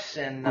dramatic shifts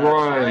in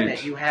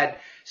climate. You had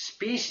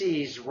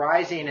species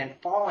rising and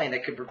falling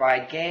that could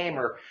provide game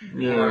or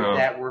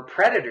that were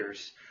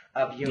predators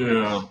of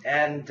humans.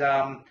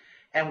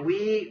 And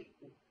we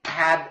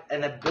had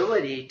an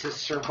ability to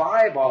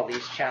survive all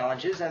these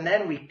challenges, and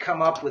then we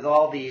come up with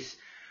all these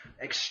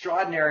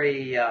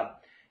extraordinary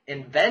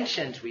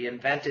inventions. We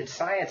invented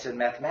science and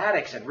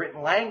mathematics and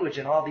written language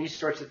and all these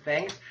sorts of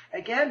things,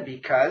 again,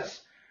 because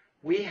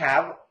we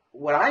have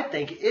what I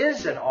think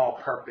is an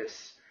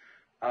all-purpose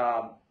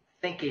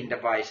thinking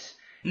device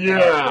in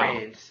our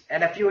brains.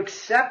 And if you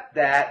accept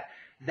that,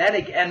 then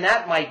and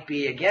that might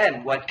be,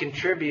 again, what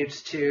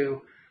contributes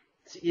to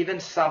even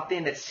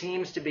something that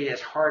seems to be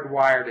as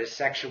hardwired as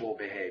sexual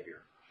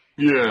behavior.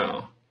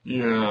 I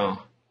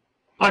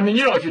mean,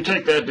 if you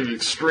take that to the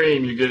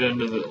extreme, you get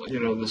into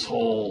the, this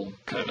whole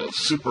kind of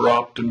super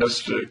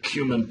optimistic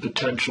human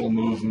potential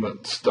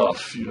movement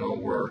stuff,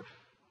 where,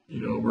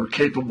 we're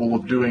capable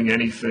of doing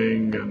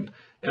anything. And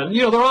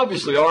there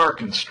obviously are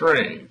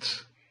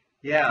constraints.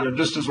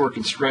 Just as we're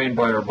constrained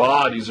by our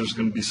bodies, there's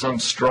going to be some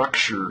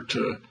structure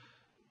to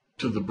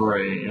the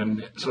brain.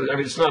 And so, I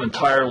mean, it's not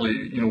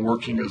entirely,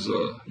 working as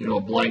a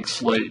blank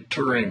slate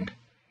Turing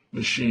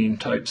machine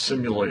type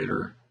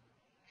simulator.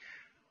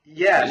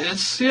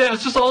 Yes.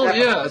 It's just all,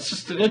 it's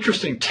just an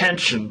interesting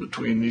tension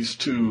between these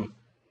two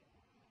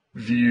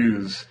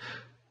views.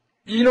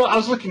 I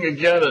was looking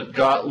again at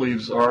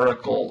Gottlieb's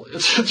article.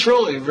 It's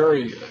really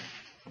very,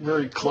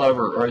 very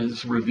clever, or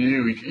his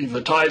review.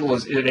 The title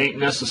is "It Ain't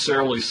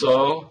Necessarily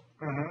So."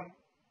 From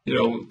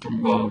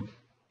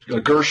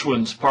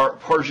Gershwin's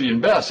Porgy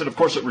and Bess, and of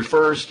course it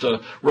refers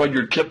to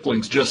Rudyard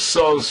Kipling's "Just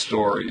So"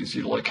 stories.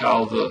 Like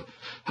how the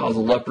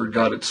leopard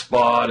got its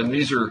spot, and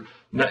these are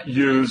not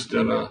used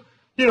in a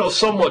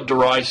somewhat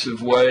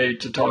derisive way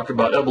to talk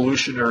about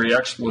evolutionary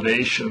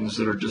explanations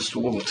that are just a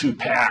little too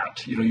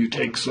pat. You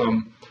take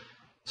some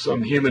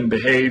human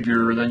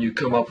behavior, and then you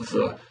come up with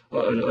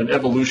an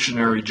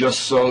evolutionary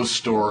just so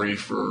story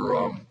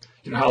for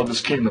how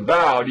this came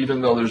about,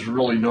 even though there's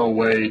really no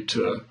way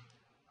to.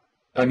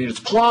 I mean, it's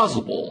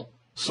plausible,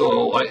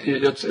 so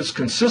it's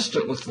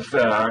consistent with the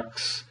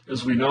facts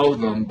as we know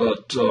them,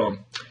 but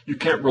you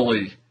can't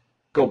really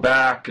go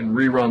back and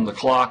rerun the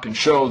clock and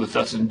show that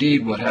that's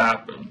indeed what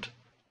happened.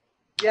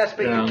 Yes,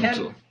 but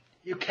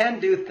you can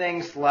do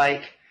things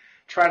like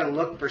try to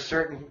look for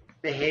certain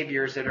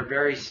behaviors that are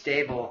very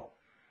stable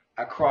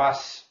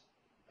across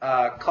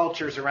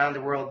cultures around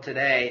the world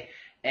today,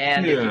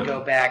 and if you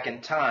go back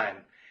in time,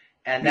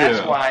 and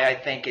that's why I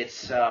think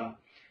it's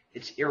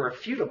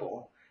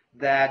irrefutable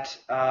that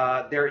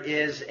there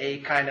is a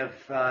kind of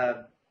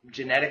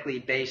genetically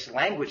based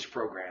language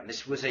program.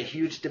 This was a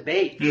huge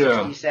debate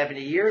 60,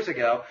 70 years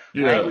ago.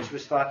 Language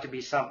was thought to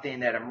be something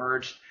that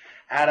emerged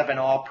out of an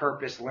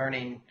all-purpose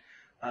learning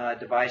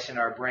device in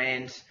our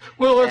brains.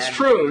 Well, that's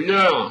true,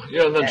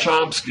 and then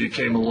Chomsky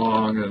came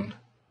along and...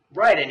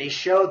 Right, and he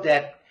showed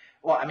that,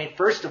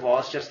 first of all,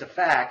 it's just a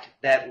fact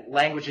that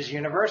language is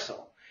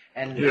universal.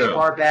 And as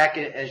far back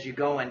as you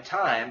go in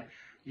time,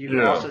 you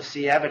can also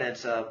see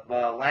evidence of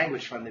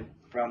language from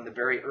the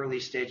very early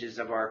stages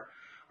of our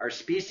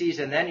species,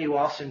 and then you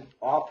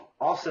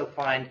also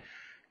find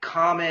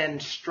common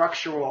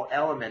structural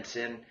elements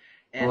in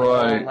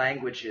all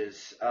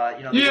languages. This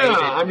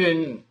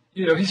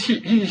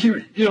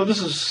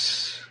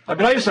is. I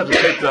mean, I just have to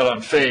take that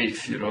on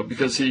faith,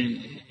 because this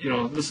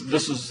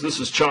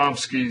is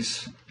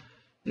Chomsky's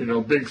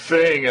big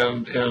thing,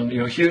 and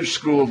huge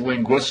school of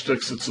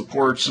linguistics that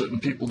supports it,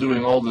 and people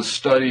doing all the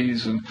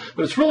studies,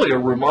 but it's really a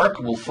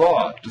remarkable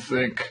thought to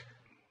think.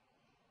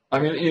 I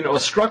mean, a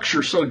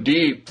structure so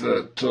deep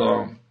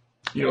that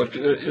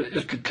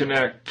it could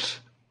connect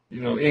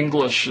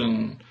English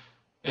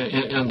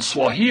and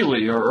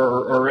Swahili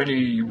or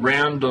any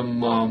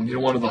random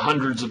one of the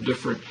hundreds of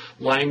different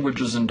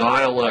languages and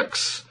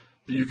dialects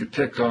that you could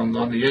pick on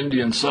the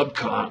Indian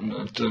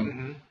subcontinent,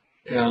 and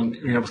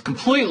with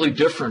completely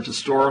different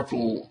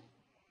historical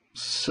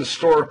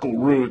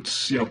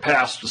roots,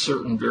 past a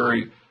certain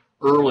very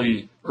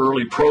early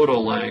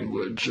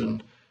proto-language,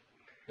 and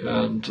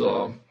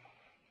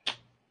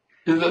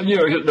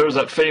there's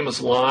that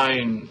famous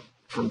line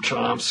from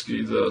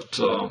Chomsky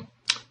that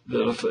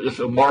if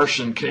a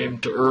Martian came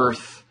to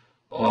Earth,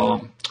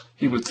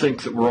 he would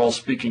think that we're all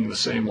speaking the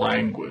same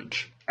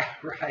language.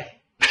 Right.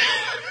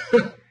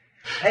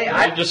 Hey,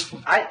 that just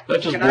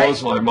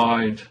blows my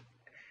mind.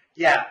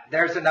 Yeah,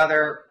 there's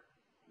another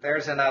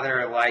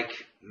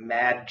like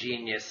mad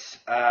genius,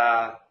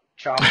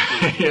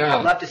 Chomsky. Yeah.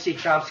 I'd love to see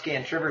Chomsky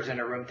and Trivers in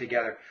a room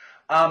together.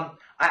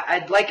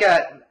 I'd like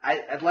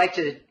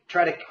to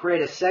try to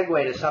create a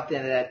segue to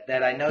something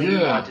that I know you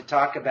want to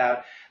talk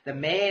about. The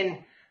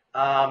main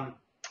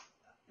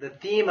the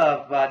theme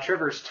of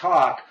Trivers'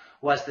 talk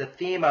was the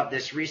theme of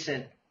this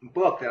recent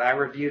book that I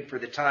reviewed for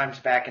the Times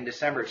back in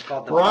December. It's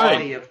called The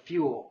Folly of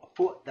Fuel.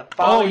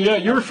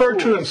 You referred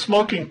to him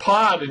smoking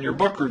pot in your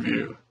book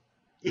review.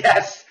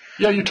 Yes.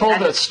 Yeah, you told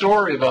that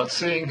story about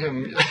seeing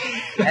him.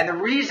 And the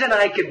reason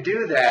I could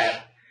do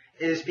that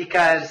is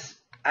because,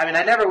 I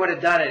never would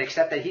have done it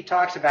except that he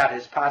talks about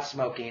his pot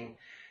smoking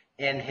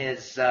in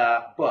his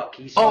book.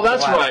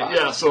 That's right.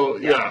 Yeah. So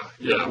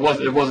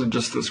it wasn't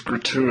just this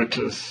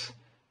gratuitous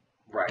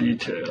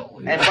detail.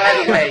 Yeah. And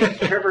by the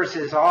way, Trivers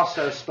has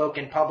also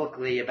spoken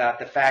publicly about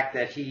the fact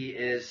that he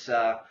is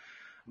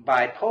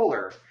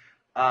bipolar.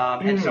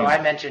 And so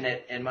I mention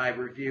it in my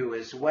review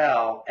as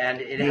well, and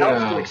it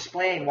helps to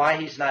explain why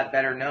he's not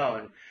better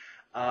known,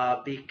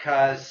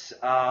 because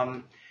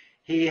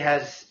he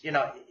has,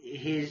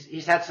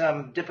 he's had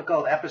some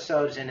difficult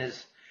episodes in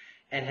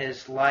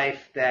his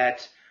life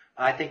that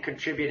I think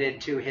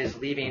contributed to his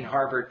leaving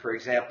Harvard, for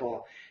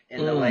example,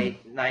 in the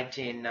late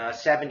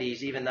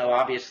 1970s, even though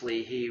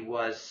obviously he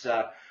was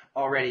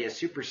already a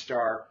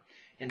superstar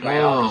in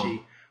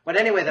biology. But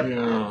anyway, the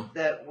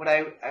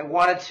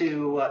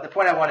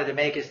point I wanted to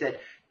make is that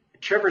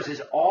Trivers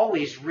has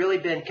always really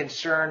been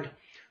concerned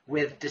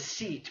with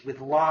deceit,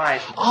 with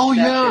lies. With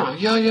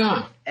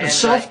and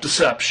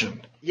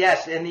self-deception.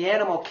 Yes, in the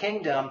animal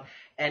kingdom,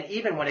 and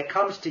even when it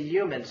comes to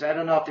humans, I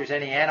don't know if there's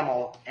any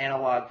animal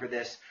analog for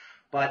this,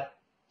 but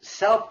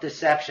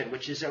self-deception,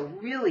 which is a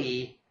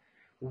really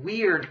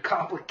weird,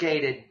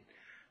 complicated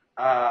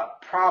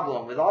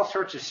problem with all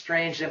sorts of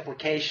strange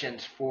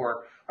implications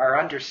for our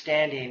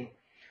understanding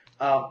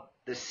of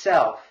the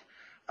self.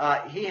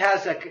 He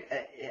has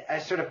a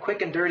sort of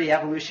quick and dirty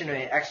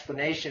evolutionary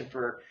explanation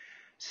for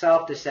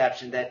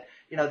self-deception that,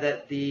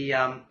 that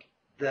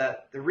the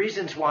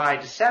reasons why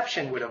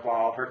deception would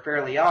evolve are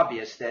fairly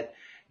obvious, that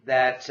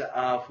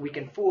if we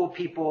can fool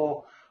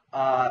people,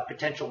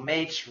 potential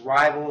mates,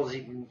 rivals,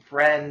 even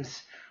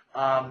friends,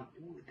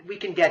 we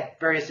can get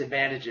various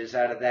advantages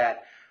out of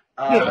that.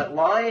 But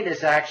lying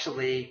is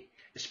actually,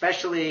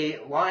 especially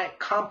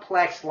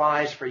complex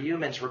lies for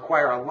humans,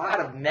 require a lot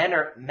of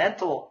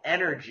mental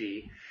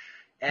energy,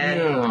 and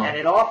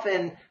it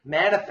often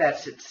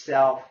manifests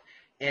itself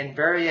in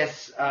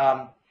various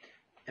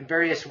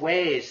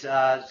ways.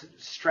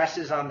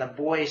 Stresses on the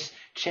voice,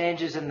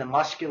 changes in the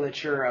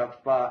musculature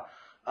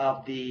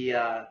of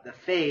the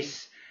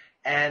face,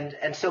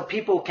 and so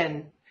people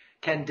can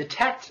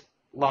detect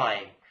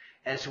lying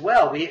as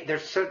well.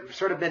 There's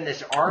sort of been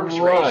this arms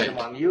race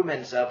among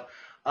humans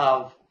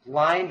of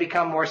lying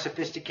becoming more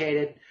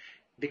sophisticated,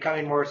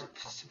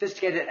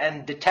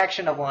 and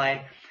detection of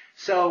lying.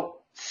 So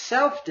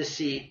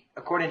self-deceit,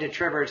 according to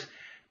Trivers,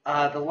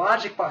 the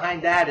logic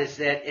behind that is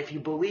that if you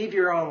believe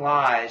your own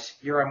lies,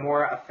 you're a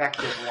more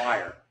effective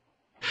liar.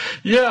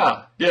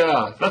 Yeah,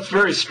 that's a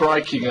very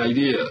striking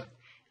idea.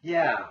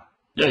 Yeah,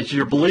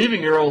 you're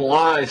believing your own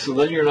lies, so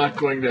then you're not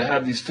going to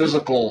have these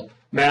physical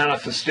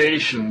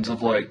manifestations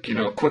of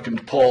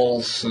quickened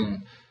pulse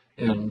and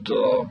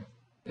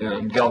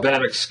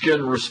galvanic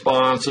skin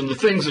response and the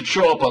things that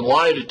show up on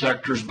lie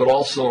detectors, but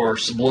also are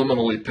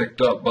subliminally picked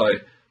up by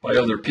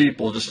other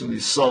people, just in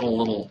these subtle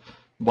little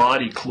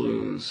body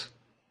clues.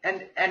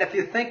 And if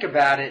you think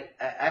about it,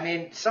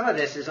 some of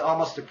this is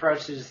almost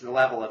approaches the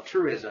level of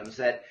truisms,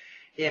 that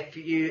if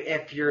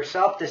your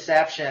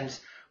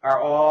self-deceptions are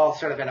all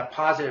sort of in a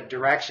positive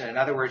direction, in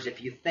other words,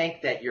 if you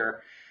think that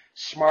you're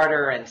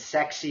smarter and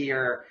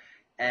sexier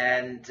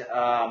and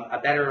a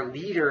better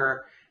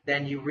leader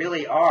than you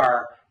really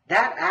are,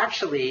 that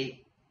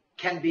actually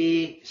can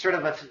be sort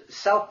of a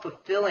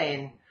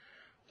self-fulfilling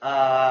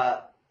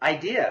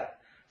idea.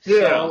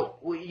 So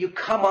you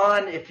come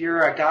on, if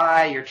you're a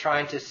guy, you're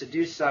trying to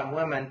seduce some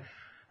women,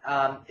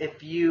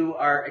 if you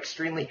are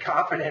extremely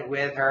confident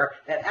with her,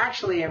 that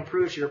actually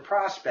improves your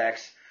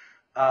prospects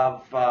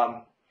of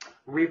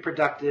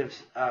reproductive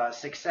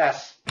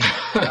success,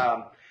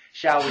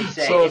 shall we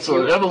say. So it's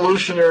an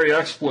evolutionary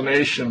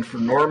explanation for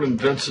Norman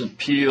Vincent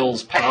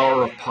Peale's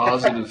power of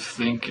positive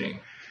thinking.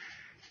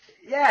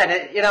 Yeah,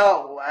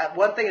 and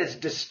one thing that's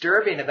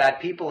disturbing about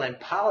people in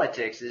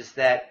politics is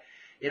that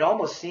it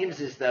almost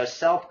seems as though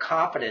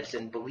self-confidence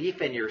and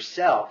belief in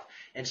yourself,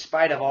 in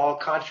spite of all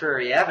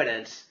contrary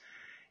evidence,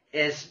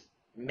 is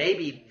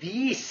maybe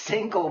the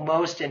single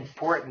most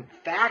important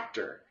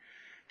factor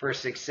for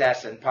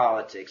success in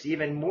politics,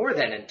 even more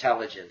than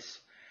intelligence.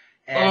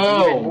 And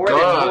even more than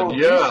moral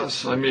yes.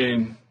 decency. I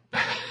mean,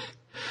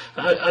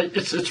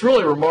 it's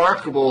really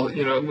remarkable,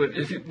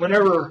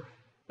 whenever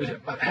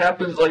it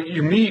happens, like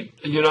you meet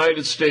a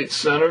United States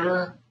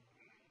senator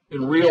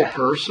in real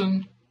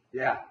person.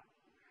 Yeah.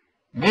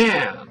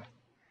 Man,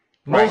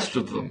 most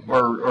of them,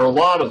 or a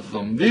lot of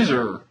them, these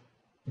are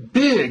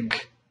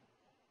big,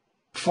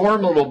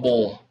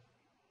 formidable,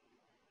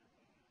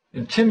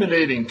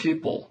 intimidating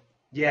people.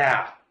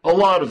 Yeah. A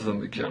lot of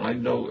them,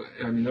 again,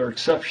 there are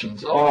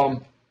exceptions.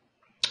 So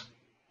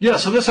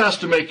this has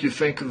to make you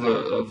think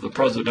of the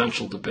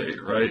presidential debate,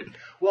 right?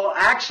 Well,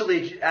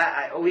 actually,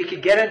 we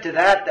could get into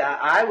that.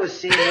 I was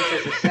seeing this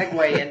as a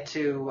segue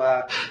into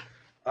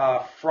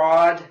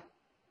fraud,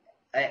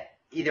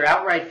 either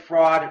outright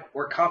fraud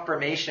or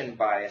confirmation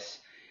bias.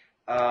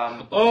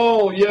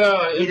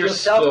 Either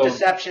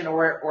self-deception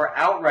or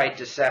outright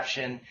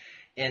deception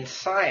in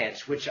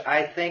science, which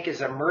I think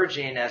is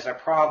emerging as a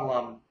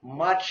problem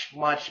much,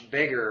 much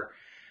bigger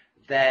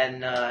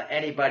than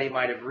anybody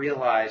might have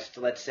realized,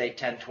 let's say,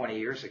 10, 20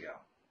 years ago.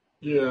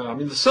 Yeah, I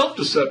mean, the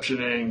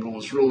self-deception angle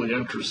is really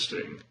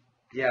interesting.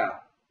 Yeah.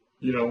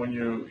 And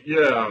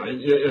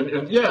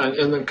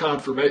then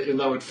confirmation,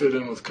 that would fit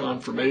in with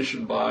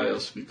confirmation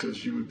bias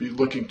because you would be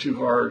looking too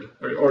hard.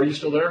 Are you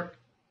still there?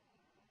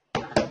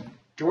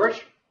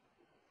 George?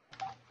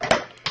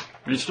 Are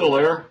you still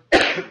there?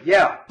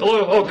 Yeah.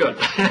 Hello? Oh, good.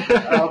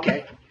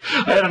 Okay.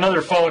 I had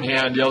another phone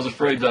handy. I was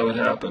afraid that would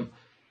happen.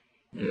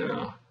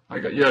 Yeah.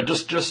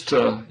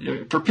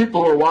 For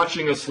people who are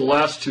watching us the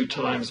last two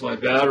times, my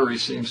battery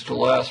seems to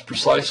last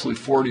precisely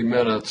 40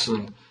 minutes,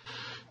 but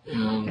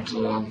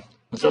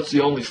that's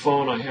the only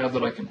phone I have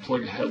that I can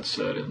plug a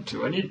headset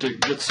into. I need to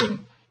get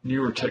some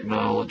newer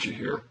technology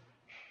here.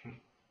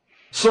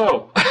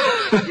 So.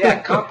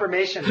 Yeah,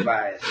 confirmation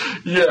bias.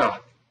 Yeah.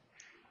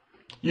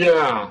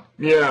 And,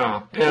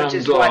 which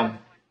is what,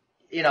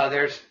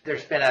 there's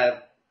been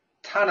a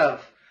ton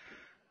of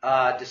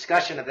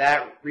discussion of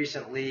that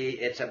recently.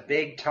 It's a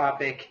big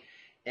topic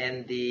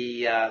in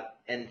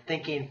in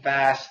Thinking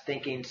Fast,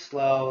 Thinking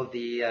Slow,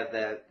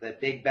 the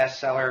big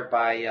bestseller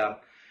by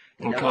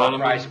Nobel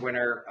Prize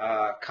winner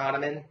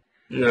Kahneman.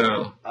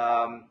 Yeah.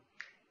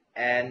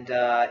 And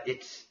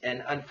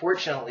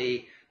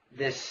unfortunately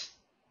this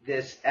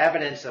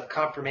evidence of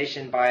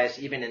confirmation bias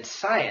even in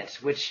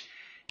science, which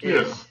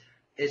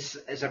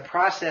is a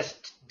process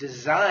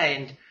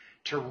designed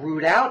to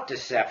root out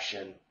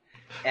deception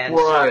and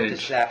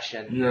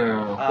self-deception.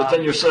 Yeah, but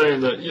then you're saying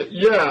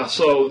that,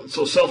 so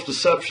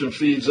self-deception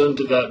feeds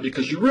into that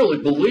because you really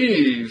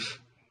believe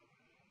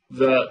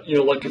that,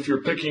 like if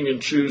you're picking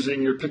and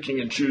choosing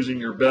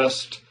your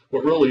best,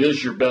 what really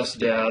is your best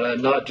data,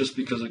 and not just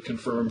because it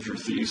confirms your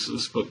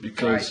thesis, but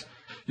because,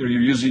 you're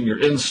using your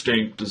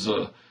instinct as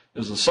a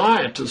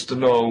scientist to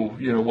know,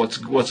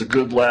 what's a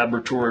good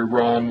laboratory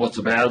run, what's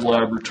a bad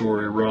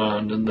laboratory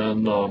run, and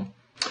then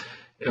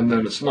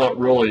it's not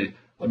really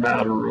a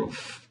matter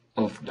of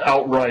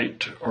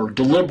outright or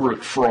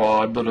deliberate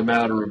fraud, but a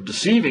matter of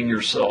deceiving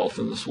yourself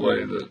in this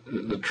way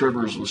that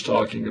Trivers was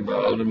talking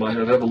about. It might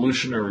have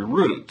evolutionary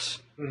roots.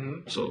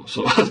 Mm-hmm. So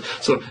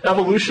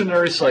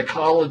evolutionary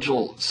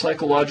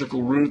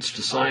psychological roots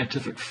to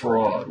scientific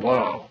fraud.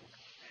 Wow.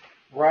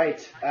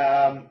 Right.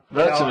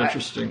 That's an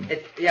interesting.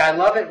 I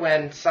love it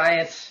when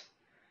science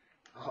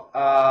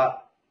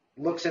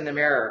looks in the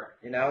mirror.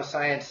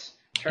 Science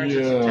turns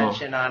its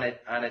attention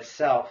on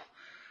itself.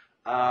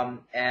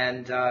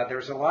 And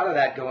there's a lot of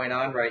that going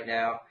on right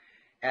now.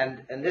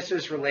 And this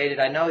is related.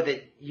 I know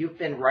that you've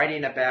been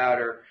writing about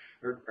or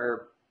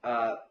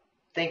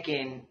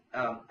thinking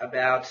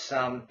about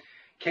some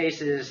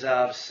cases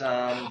of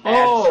some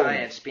bad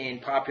science being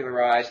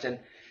popularized.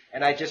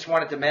 And I just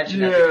wanted to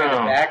mention as a kind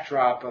of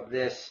backdrop of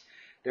this,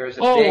 there's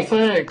a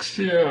thanks.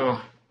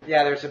 Yeah,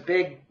 there's a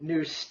big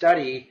new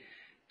study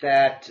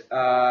that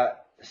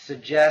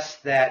suggests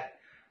that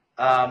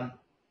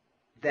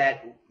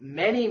that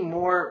many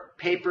more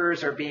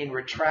papers are being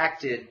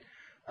retracted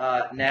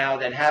now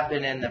than have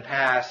been in the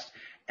past,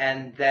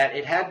 and that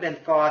it had been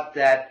thought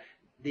that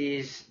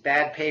these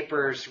bad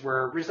papers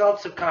were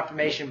results of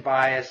confirmation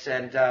bias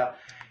and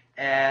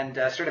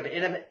sort of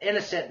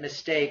innocent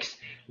mistakes.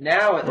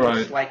 Now it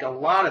looks like a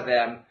lot of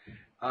them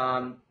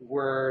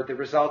were the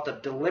result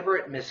of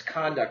deliberate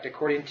misconduct,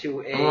 according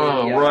to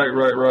a...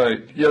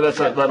 Right. Yeah, that's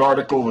that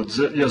article that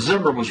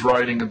Zimmer was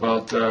writing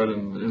about that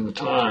in the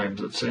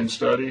Times, that same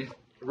study.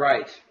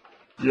 Right.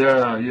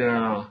 Yeah,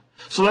 yeah.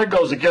 So that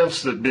goes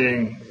against it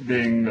being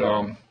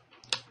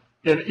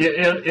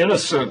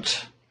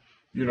innocent,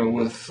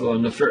 with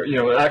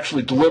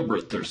actually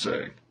deliberate. They're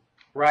saying.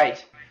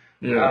 Right.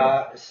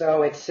 Yeah.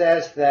 So it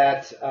says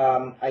that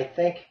I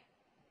think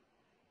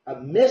a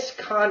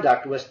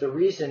misconduct was the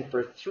reason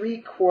for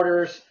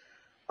 3/4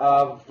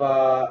 of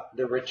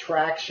the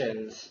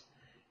retractions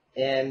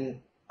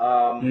in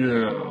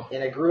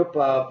a group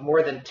of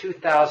more than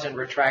 2,000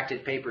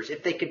 retracted papers.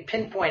 If they could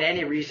pinpoint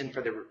any reason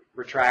for the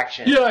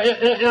retraction. Yeah,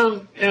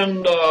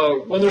 and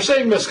when they're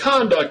saying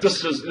misconduct,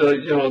 this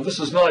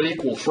is not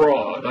equal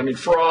fraud. I mean,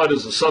 fraud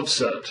is a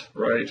subset,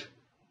 right?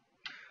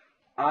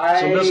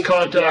 So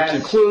misconduct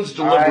includes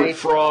deliberate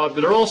fraud,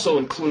 but it also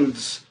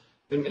includes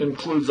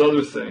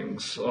other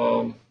things.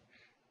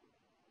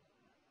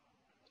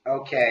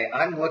 Okay,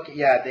 I'm looking.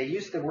 Yeah, they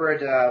use the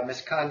word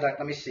misconduct.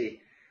 Let me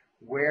see.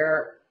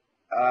 Where?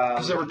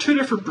 Because there were two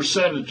different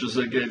percentages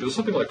they gave. There was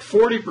something like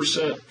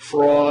 40%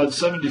 fraud,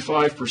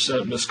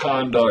 75%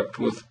 misconduct,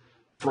 with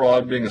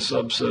fraud being a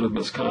subset of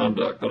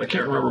misconduct. But I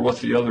can't remember what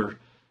the other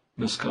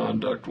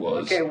misconduct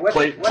was. Okay,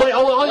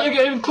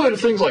 I included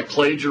things like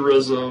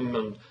plagiarism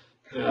and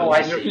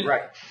I see.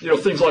 Right.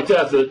 Things like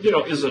that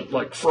isn't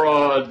like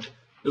fraud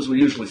as we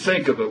usually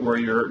think of it, where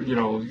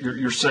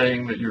you're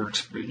saying that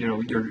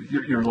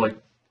you're like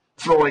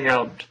throwing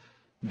out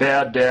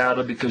bad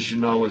data because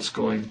it's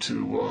going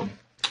to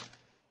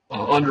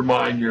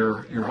undermine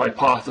your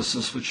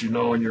hypothesis, which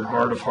in your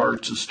heart of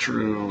hearts is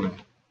true.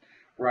 And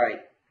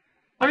right.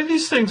 I mean,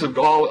 these things have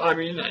all. I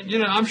mean,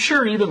 I'm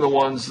sure even the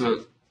ones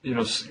that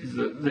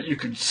that you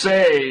could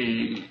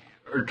say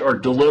are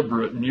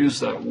deliberate and use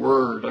that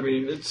word. I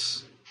mean,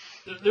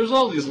 there's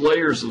all these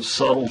layers of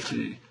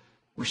subtlety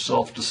where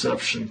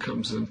self-deception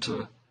comes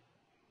into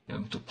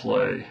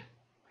play.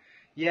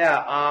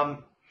 Yeah.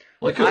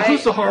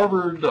 Who's the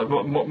Harvard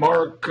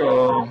Mark?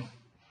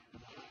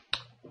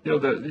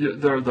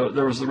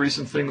 There was the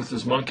recent thing with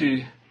his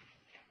monkey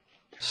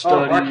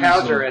studies. Mark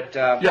Hauser at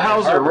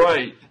Hauser, Harvard.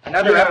 right?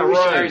 Another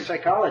evolutionary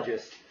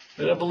psychologist.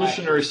 An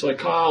evolutionary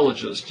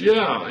psychologist,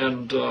 yeah,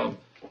 and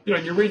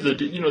you read the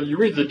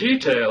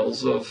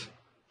details of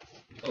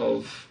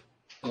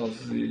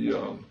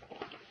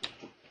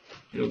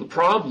the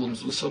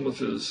problems with some of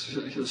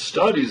his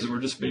studies that were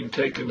just being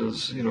taken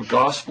as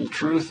gospel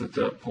truth at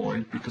that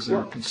point because they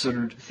were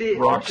considered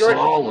rock George,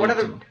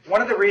 solid.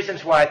 One of the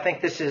reasons why I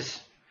think this is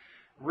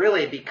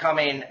really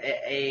becoming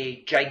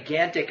a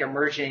gigantic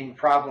emerging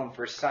problem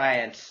for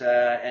science,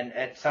 and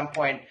at some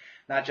point,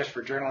 not just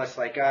for journalists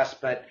like us,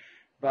 but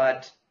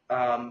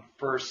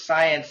for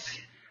science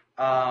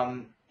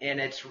in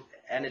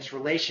its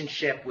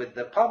relationship with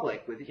the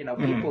public, with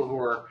people who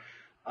are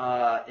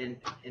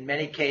in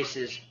many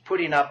cases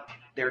putting up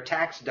their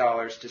tax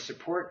dollars to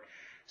support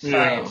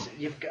science.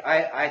 Yeah.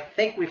 I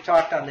think we've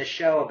talked on this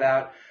show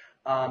about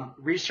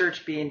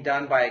research being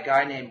done by a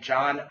guy named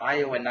John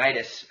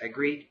Ioannidis, a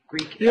Greek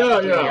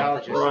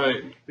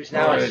epidemiologist, who's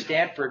now at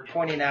Stanford,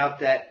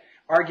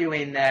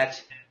 arguing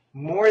that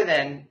more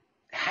than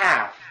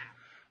half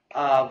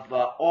of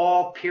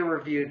all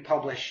peer-reviewed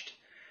published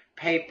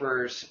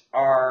papers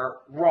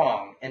are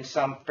wrong in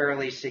some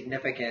fairly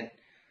significant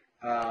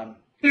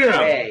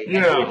way. And he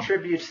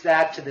attributes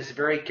that to this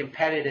very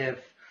competitive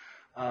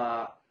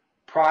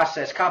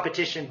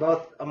competition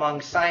both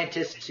among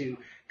scientists to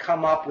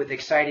come up with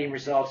exciting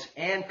results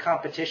and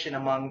competition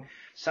among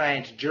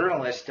science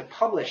journalists to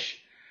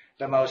publish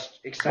the most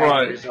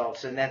exciting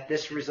results, and that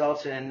this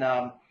results in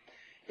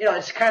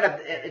it's kind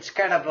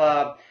of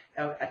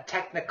a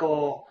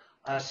technical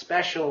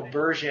special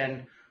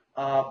version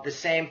of the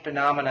same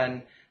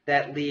phenomenon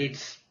that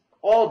leads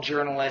all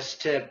journalists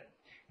to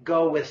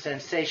go with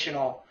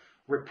sensational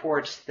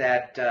reports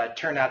that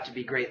turn out to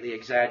be greatly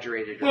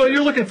exaggerated. Well,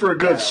 you're looking for a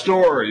good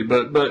story,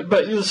 but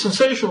the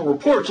sensational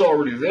report's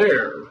already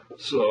there.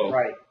 So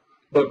right.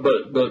 But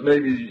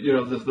maybe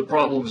the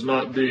problem is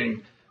not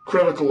being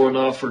critical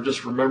enough or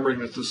just remembering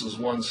that this is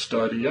one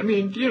study. I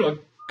mean,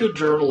 good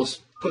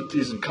journalists put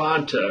these in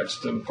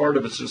context, and part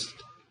of it's just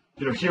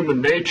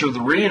human nature.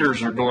 The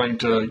readers are going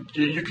to.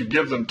 You could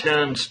give them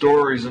 10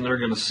 stories, and they're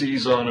going to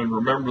seize on and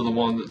remember the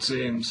one that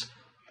seems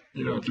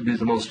to be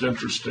the most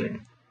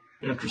interesting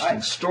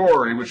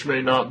story, which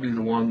may not be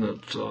the one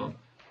that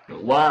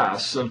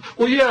lasts. And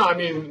I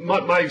mean,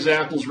 my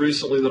examples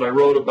recently that I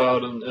wrote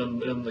about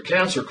in the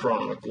Cancer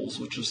Chronicles,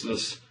 which is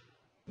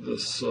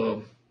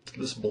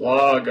this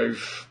blog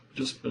I've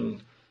just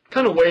been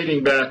kind of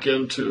wading back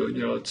into.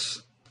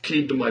 It's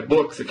keyed to my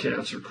book, The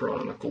Cancer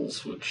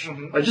Chronicles, which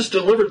I just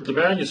delivered the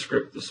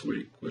manuscript this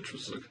week, which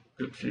was a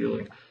good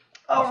feeling.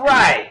 All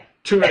right.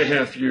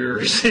 2.5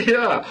 years.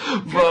 Yeah.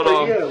 Good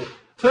for you.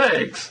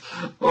 Thanks.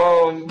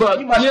 But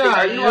you must be.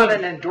 Are you on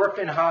an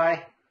endorphin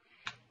high?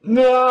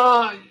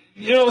 No.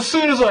 As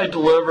soon as I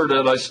delivered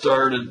it, I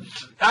started.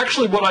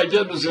 Actually, what I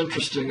did was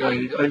interesting.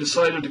 I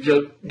decided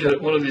to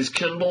get one of these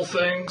Kindle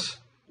things.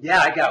 Yeah,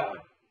 I got one.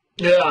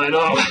 Yeah, I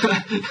know.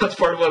 That's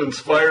part of what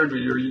inspired me.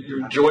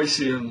 Your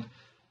Joycean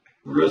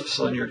riffs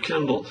on your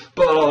Kindle.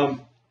 But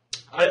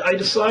I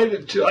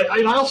decided to.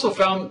 I also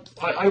found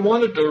I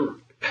wanted to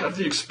have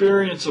the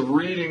experience of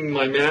reading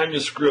my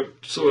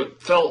manuscript, so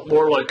it felt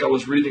more like I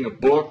was reading a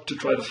book, to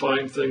try to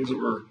find things that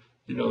were,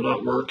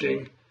 not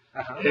working.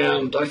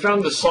 And I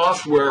found the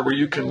software where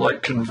you can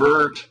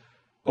convert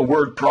a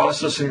word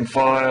processing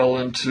file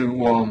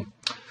into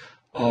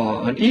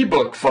an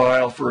ebook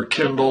file for a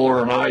Kindle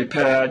or an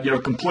iPad,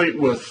 complete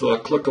with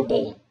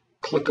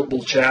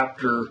clickable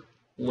chapter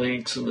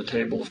links in the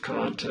table of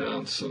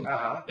contents, and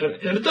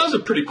it does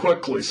it pretty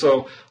quickly.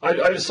 So I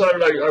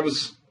decided I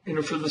was,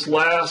 for this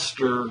last,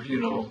 or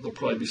there'll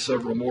probably be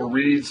several more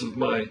reads of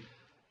my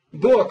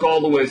book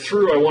all the way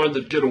through, I wanted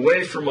to get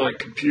away from my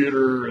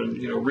computer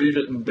and read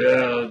it in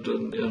bed,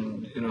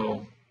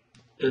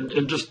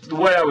 and just the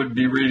way I would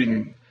be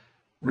reading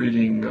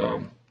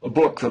a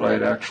book that I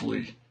had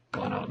actually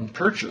gone out and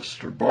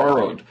purchased or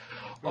borrowed.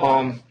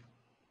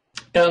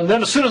 And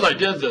then as soon as I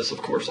did this,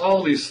 of course,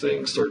 all these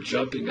things start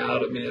jumping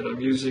out at me, and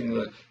I'm using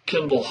the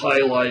Kindle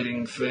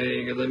highlighting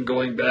thing and then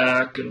going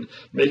back and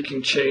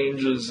making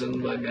changes in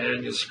my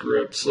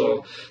manuscript.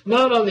 So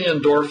not on the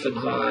endorphin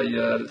high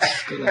yet.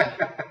 It's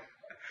gonna,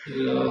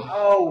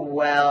 Oh,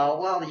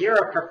 well, you're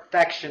a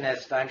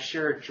perfectionist, I'm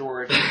sure,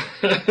 George.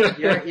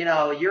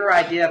 Your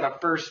idea of a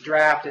first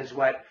draft is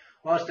what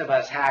most of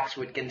us hacks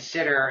would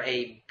consider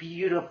a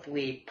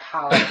beautifully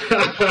polished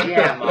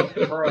gem of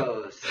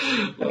prose.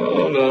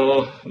 Oh,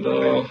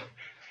 no.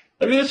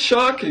 I mean, it's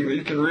shocking that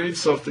you can read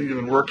something you've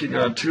been working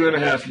on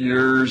 2.5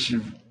 years.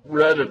 You've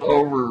read it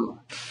over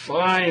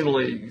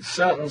finely,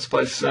 sentence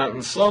by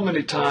sentence, so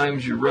many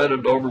times. You read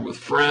it over with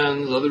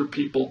friends, other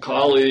people,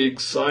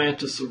 colleagues,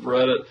 scientists have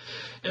read it.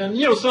 And,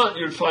 it's not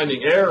you're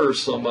finding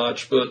errors so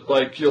much,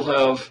 but, you'll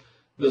have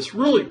this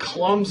really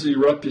clumsy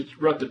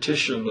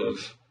repetition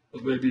of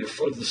maybe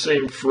the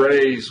same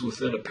phrase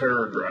within a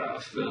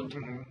paragraph,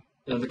 and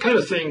the kind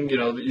of thing,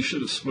 that you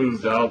should have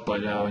smoothed out by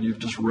now, and you've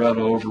just read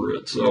over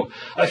it. So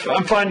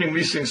I'm finding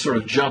these things sort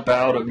of jump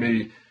out at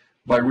me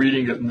by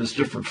reading it in this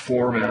different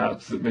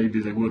format that maybe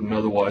they wouldn't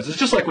otherwise. It's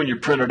just like when you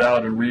print it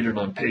out and read it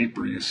on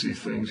paper, you see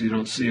things you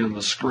don't see on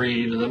the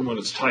screen, and then when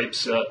it's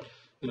typeset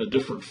in a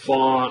different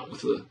font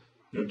with a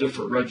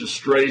different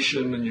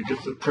registration, and you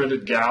get the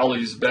printed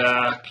galleys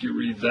back, you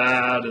read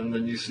that, and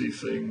then you see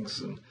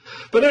things.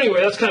 But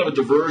anyway, that's kind of a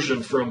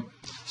diversion from,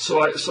 so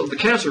the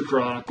Cancer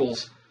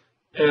Chronicles,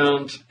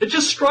 and it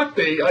just struck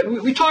me,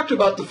 we talked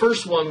about the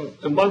first one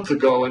a month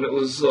ago, and it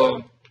was,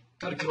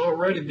 it can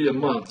already be a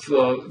month,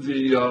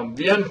 the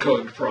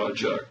ENCODE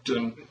project,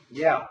 and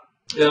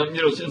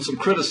in some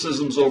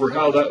criticisms over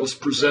how that was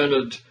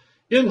presented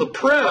in the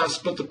press,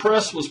 but the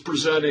press was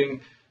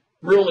presenting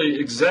really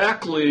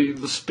exactly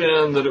the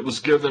spin that it was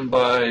given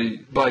by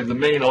the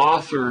main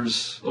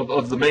authors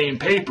of the main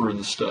paper in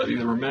the study.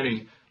 There were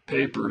many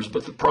papers,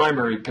 but the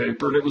primary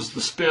paper, and it was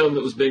the spin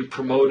that was being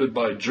promoted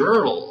by the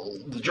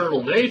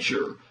journal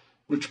Nature,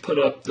 which put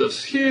up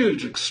this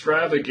huge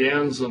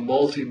extravaganza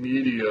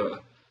multimedia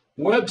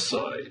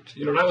website.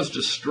 And I was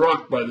just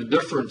struck by the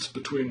difference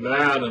between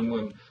that and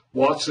when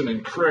Watson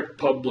and Crick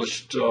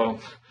published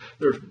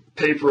their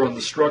paper on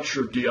the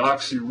structure of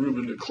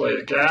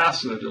deoxyribonucleic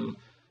acid in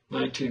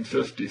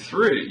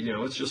 1953.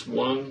 It's just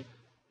one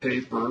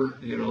paper,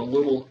 a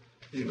little,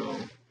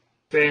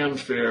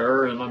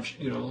 fanfare, and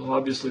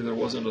obviously there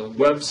wasn't a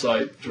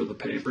website for the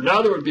paper.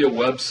 Now there would be a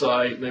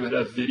website, and they would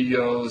have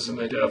videos, and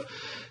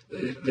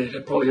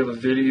they'd probably have a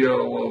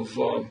video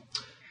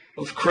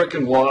of Crick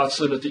and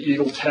Watson at the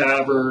Eagle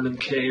Tavern in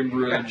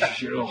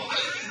Cambridge,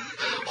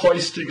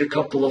 hoisting a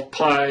couple of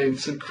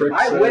pints, and Crick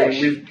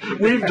saying,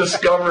 we've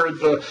discovered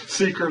the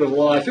secret of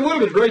life. It would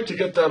have been great to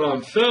get that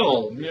on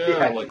film,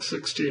 like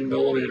 16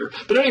 millimeter.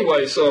 But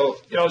anyway, so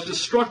I was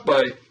just struck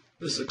by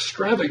this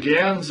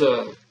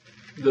extravaganza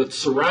that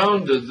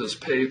surrounded this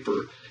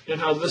paper,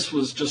 and how this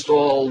was just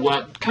all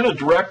went kind of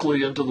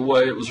directly into the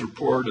way it was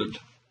reported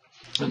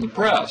in the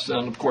press.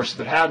 And of course, if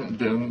it hadn't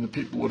been, the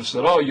people would have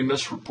said, "Oh, you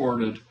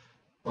misreported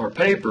our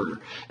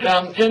paper,"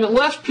 and it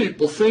left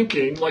people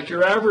thinking, like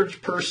your average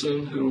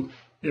person who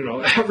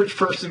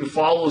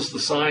follows the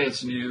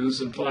science news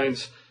and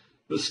finds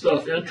this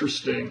stuff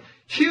interesting.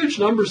 Huge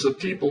numbers of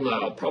people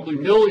now, probably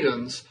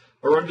millions,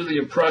 are under the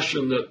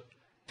impression that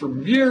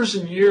for years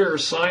and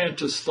years,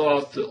 scientists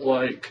thought that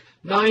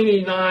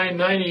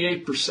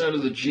 98%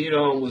 of the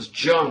genome was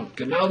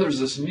junk, and now there's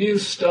this new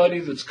study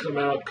that's come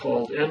out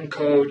called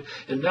ENCODE,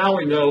 and now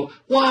we know,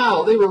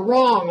 wow, they were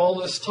wrong all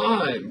this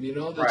time.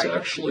 That's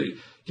actually,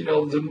 the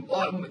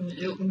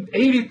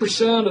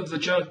 80% of the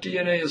junk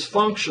DNA is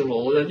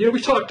functional. And we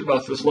talked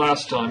about this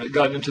last time. It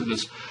got into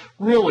this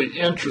really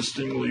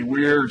interestingly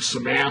weird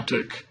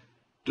semantic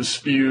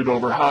dispute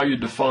over how you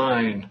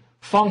define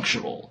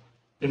functional,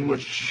 in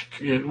which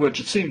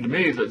it seemed to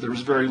me that there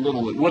was very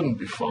little that wouldn't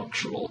be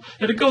functional.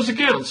 And it goes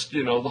against,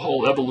 the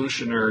whole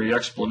evolutionary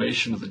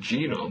explanation of the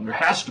genome. There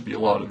has to be a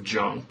lot of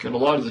junk, and a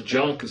lot of the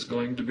junk is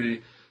going to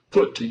be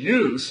put to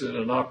use in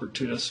an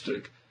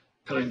opportunistic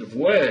kind of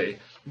way.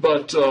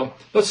 But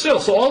still,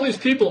 so all these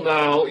people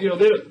now,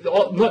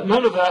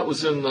 none of that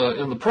was in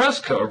the press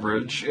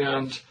coverage,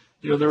 and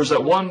there was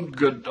that one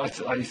good,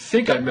 I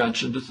think I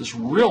mentioned it, this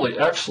really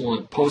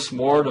excellent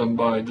postmortem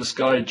by this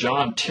guy,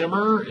 John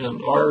Timmer,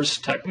 in Ars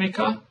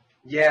Technica.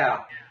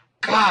 Yeah.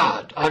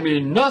 God, I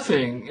mean,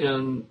 nothing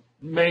in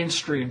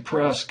mainstream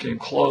press came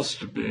close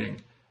to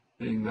being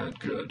that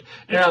good.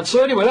 And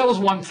so anyway, that was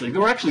one thing.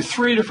 There were actually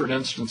 3 different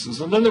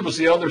instances. And then there was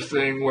the other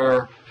thing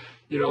where,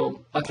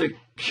 I think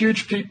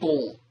huge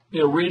people,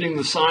 reading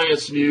the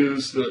science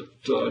news that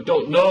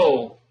don't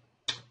know,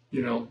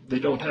 they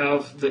don't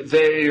have,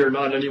 they or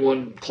not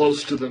anyone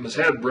close to them has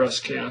had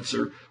breast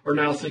cancer, are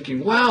now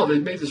thinking, wow,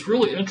 they've made this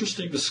really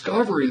interesting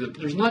discovery that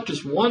there's not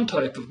just one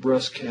type of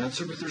breast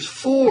cancer, but there's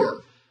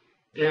 4.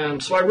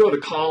 And so I wrote a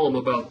column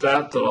about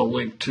that I'll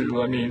link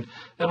to. I mean,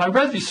 and I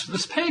read these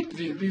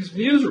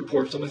news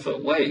reports, and I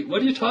thought, wait,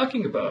 what are you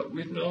talking about?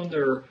 We've known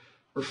there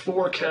are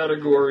 4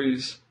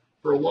 categories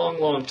for a long,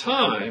 long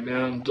time.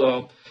 And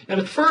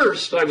at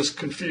first I was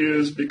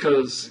confused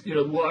because,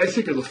 I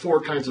think of the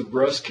 4 kinds of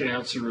breast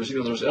cancers.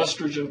 There's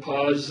estrogen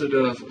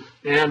positive,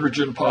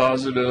 androgen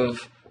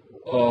positive,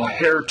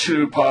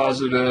 HER2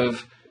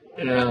 positive,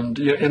 and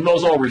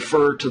those all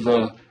refer to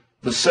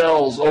the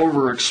cells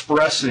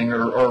overexpressing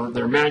or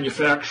they're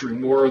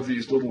manufacturing more of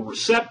these little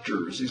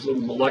receptors, these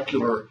little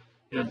molecular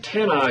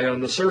antennae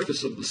on the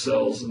surface of the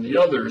cells than the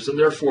others, and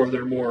therefore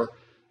they're more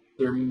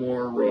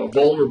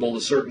vulnerable to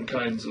certain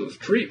kinds of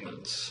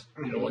treatments,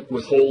 like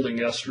withholding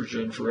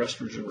estrogen for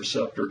estrogen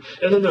receptor.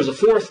 And then there's a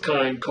 4th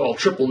kind called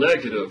triple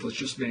negative, which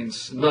just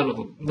means none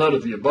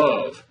of the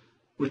above,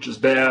 which is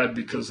bad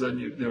because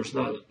then there's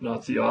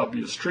not the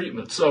obvious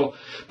treatment. So,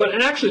 but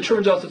it actually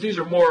turns out that these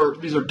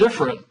are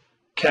different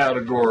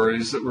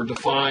categories that were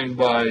defined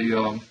by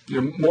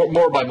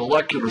more by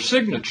molecular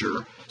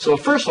signature. So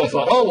at first I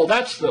thought, oh well,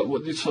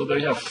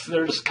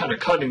 they're just kind of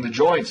cutting the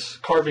joints,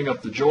 carving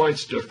up the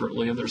joints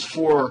differently, and there's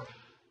 4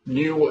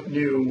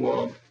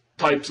 new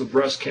types of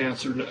breast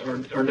cancer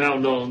are now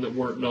known that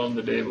weren't known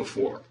the day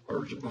before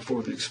or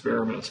before the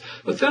experiments.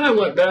 But then I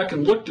went back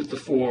and looked at the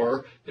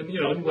 4,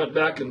 and went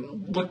back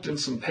and looked in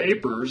some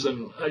papers,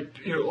 and I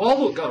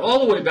got all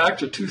the way back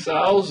to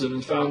 2000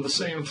 and found the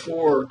same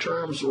 4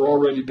 terms were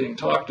already being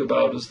talked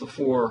about as the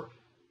 4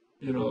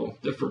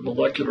 different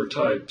molecular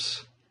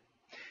types.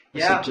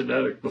 Yeah. I said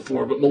genetic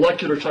before, but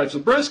molecular types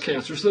of breast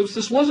cancer. So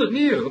this wasn't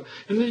new.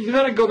 And then you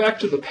got to go back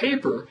to the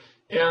paper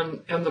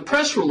and the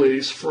press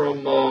release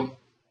from.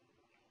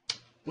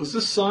 Was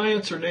this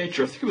Science or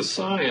Nature? I think it was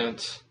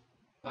Science.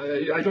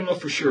 I don't know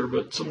for sure,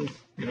 but someone,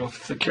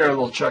 if they care,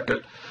 they'll check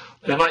it.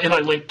 And I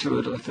linked to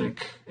it, I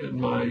think, in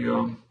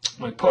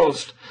my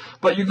post.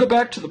 But you go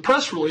back to the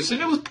press release,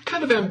 and it was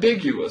kind of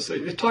ambiguous.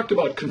 They talked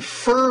about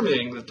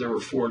confirming that there were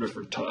 4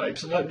 different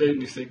types, and that made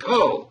me think,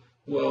 oh,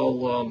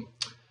 well,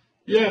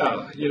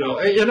 yeah,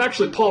 and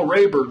actually Paul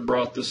Rayburn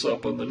brought this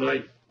up on the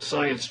Night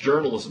Science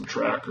Journalism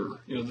Tracker,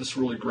 this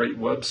really great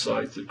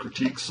website that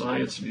critiques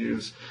science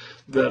news,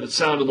 that it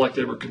sounded like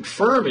they were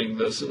confirming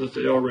this and that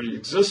they already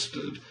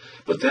existed.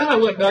 But then I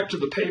went back to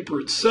the paper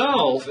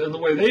itself, and the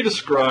way they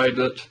described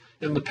it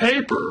in the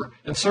paper,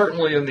 and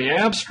certainly in the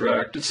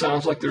abstract, it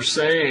sounds like they're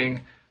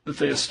saying that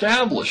they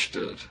established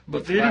it.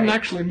 But they didn't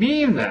actually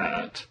mean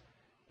that,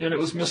 and it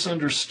was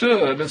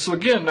misunderstood. And so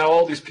again, now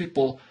all these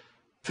people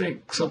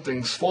think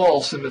something's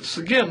false, and it's,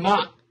 again,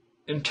 not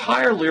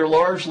entirely or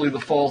largely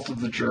the fault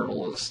of the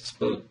journalists.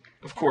 But,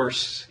 of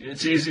course,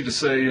 it's easy to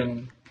say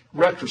in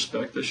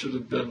retrospect they should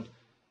have been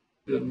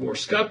more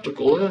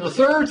skeptical. And then the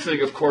third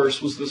thing, of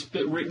course, was this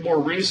bit more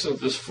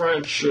recent, this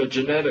French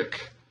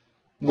genetic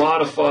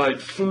modified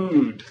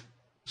food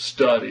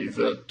study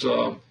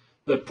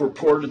that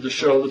purported to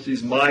show that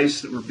these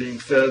mice that were being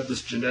fed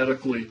this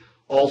genetically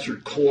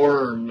altered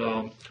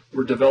corn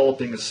were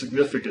developing a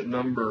significant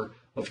number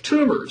of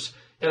tumors.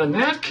 And in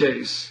that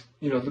case,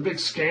 the big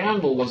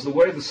scandal was the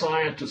way the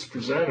scientists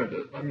presented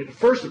it. I mean, at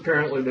first,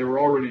 apparently, they were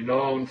already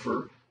known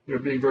for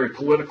being very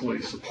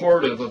politically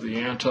supportive of the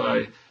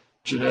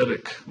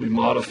anti-genetically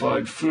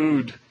modified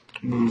food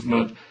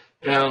movement,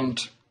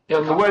 and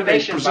the way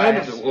they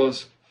presented it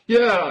was,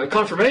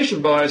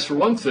 confirmation bias for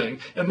one thing,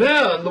 and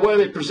then the way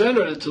they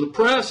presented it to the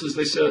press is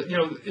they said,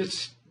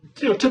 it's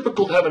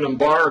typical to have an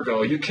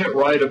embargo. You can't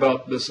write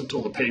about this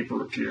until the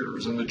paper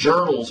appears, and the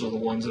journals are the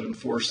ones that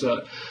enforce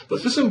that.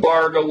 But this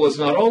embargo was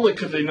not only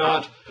could they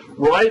not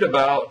write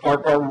about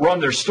or run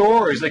their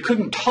stories, they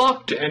couldn't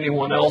talk to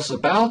anyone else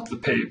about the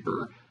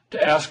paper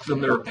to ask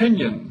them their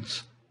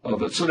opinions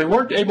of it. So they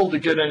weren't able to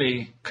get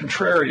any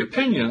contrary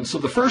opinions. So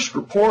the first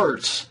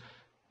reports,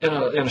 and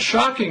a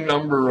shocking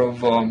number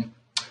of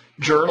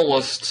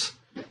journalists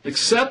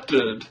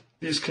accepted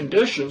these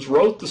conditions,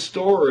 wrote the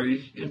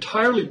story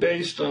entirely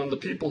based on the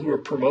people who are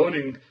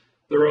promoting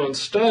their own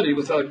study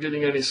without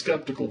getting any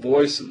skeptical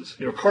voices.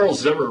 Carl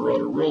Zimmer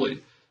wrote a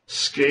really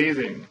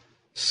scathing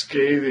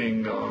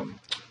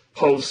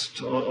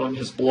post on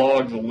his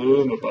blog, The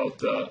Loom, about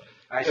that.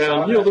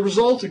 The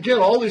result, again,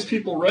 all these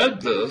people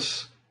read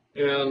this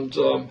and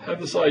have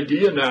this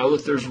idea now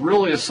that there's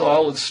really a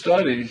solid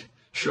study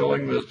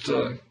showing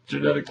that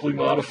genetically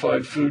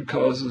modified food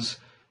causes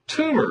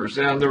tumors.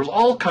 And there's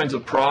all kinds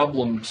of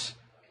problems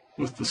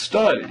with the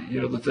study.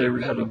 That they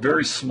had a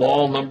very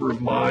small number of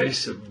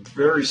mice, a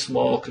very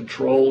small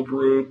control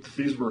group.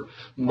 These were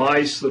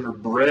mice that are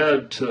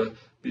bred to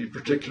be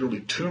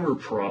particularly tumor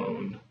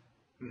prone,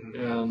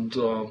 and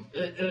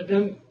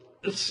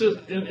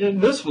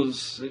this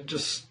was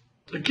just,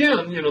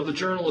 again, the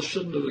journalist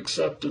shouldn't have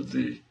accepted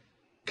the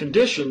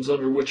conditions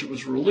under which it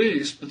was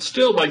released, but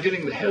still, by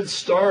getting the head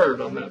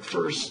start on that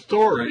first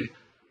story,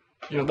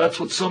 that's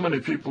what so many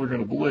people are going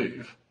to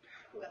believe.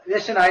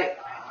 Listen, I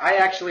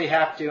actually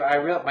have to.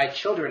 My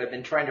children have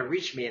been trying to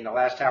reach me in the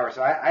last hour,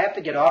 so I have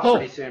to get off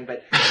pretty soon.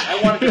 But I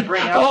wanted to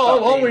bring up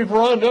something. We've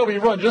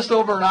run just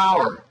over an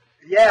hour.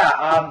 Yeah,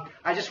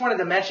 I just wanted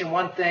to mention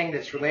one thing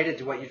that's related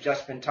to what you've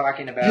just been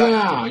talking about.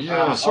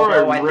 Yeah. Sorry,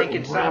 although I think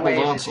in some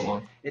ways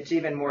it's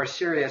even more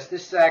serious.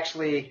 This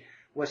actually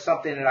was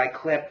something that I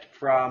clipped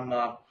from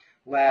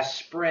last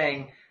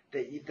spring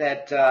that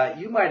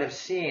you might have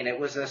seen. It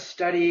was a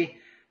study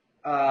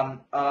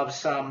of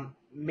some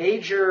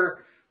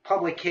major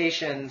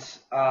publications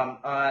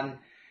on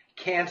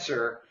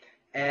cancer,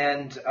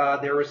 and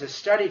there was a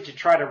study to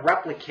try to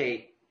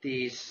replicate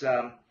these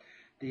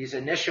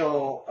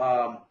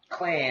initial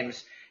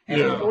claims,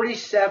 and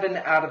 47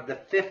 out of the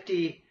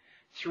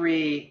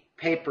 53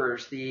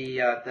 papers,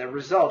 the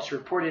results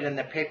reported in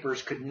the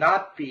papers could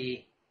not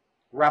be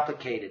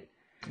replicated.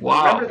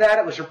 Wow! Remember that?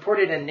 It was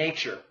reported in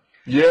Nature.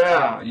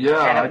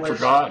 I'd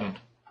forgotten.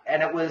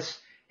 And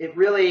it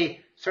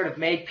really sort of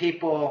made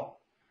people,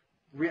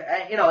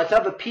 it's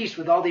of a piece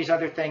with all these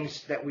other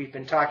things that we've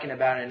been talking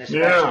about, and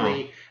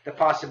especially the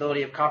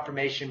possibility of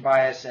confirmation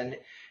bias and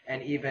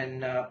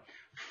even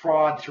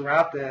fraud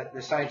throughout the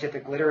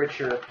scientific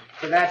literature.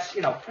 So that's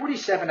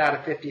 47 out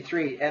of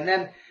 53. And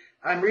then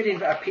I'm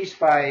reading a piece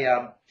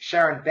by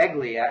Sharon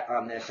Begley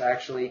on this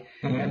actually,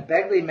 and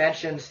Begley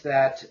mentions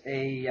that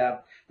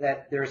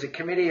that there's a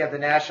committee of the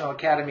National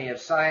Academy of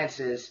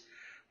Sciences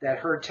that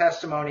heard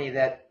testimony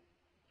that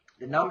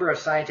the number of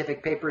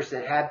scientific papers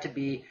that had to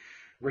be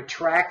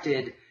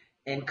retracted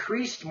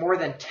increased more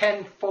than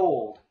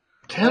tenfold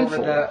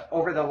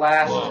over the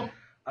last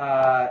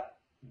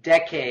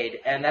decade,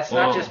 and that's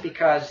not just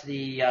because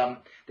there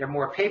are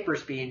more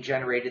papers being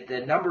generated.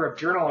 The number of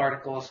journal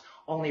articles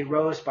only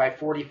rose by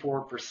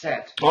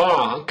 44%.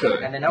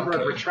 And the number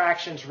of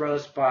retractions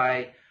rose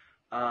by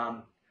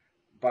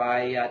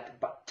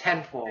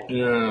tenfold.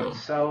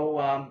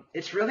 So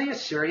it's really a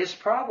serious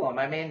problem.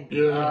 I mean,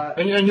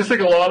 and you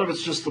think a lot of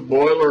it's just the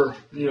boiler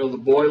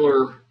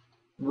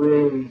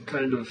room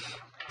kind of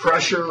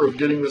pressure of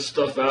getting this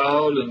stuff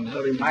out and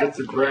having to get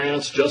the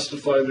grants,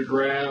 justify the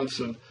grants,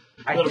 and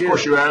then of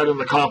course you add in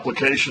the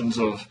complications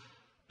of,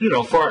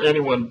 for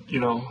anyone,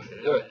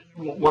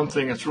 one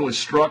thing that's really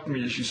struck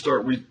me is you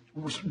start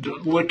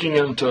looking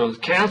into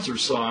cancer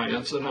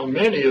science and how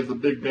many of the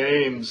big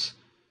names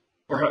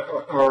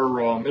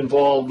are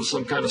involved with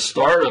some kind of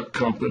startup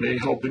company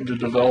hoping to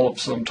develop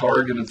some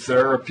targeted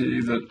therapy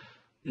that,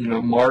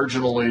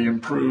 marginally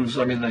improves.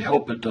 I mean, they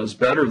hope it does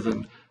better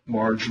than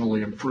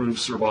marginally improve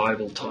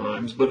survival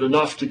times, but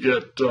enough to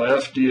get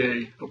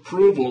FDA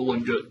approval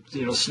and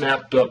get,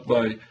 snapped up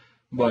by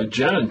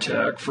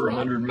Genentech for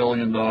 $100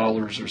 million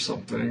or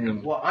something.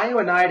 And well,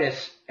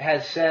 Ioannidis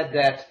has said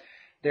that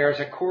there's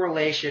a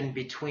correlation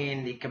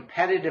between the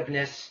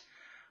competitiveness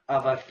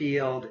of a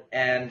field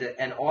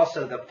and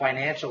also the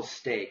financial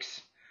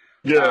stakes.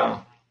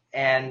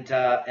 And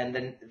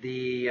then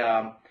the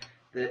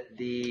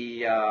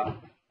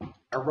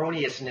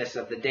erroneousness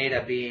of the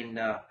data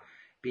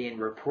being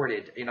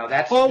reported.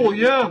 That's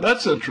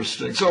that's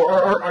interesting. So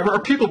are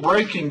people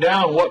breaking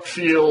down what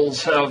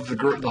fields have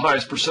the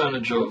highest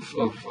percentage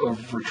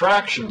of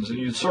retractions? And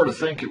you'd sort of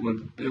think it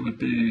would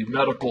be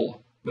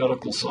medical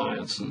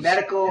sciences.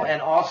 Medical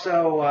and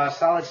also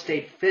solid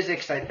state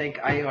physics. I think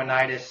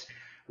Ioannidis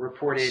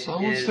reported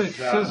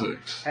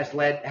physics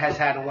has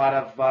had a lot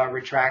of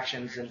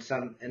retractions and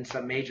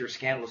some major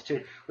scandals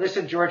too.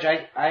 Listen, George,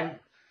 I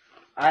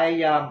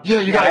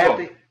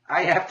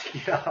have to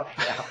get off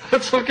now.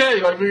 It's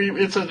okay. I mean,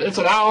 it's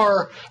an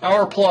hour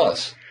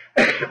plus.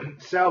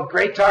 So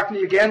great talking to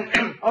you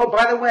again. Oh,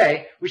 by the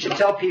way, we should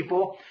tell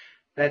people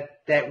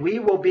that we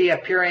will be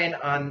appearing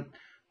on,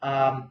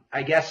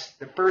 I guess,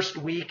 the first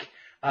week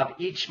of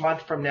each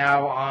month from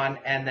now on,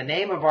 and the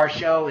name of our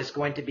show is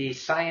going to be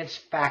Science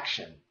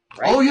Faction.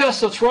 Right? Oh, yes,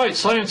 that's right,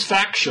 Science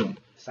Faction.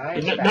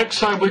 Next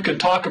time we can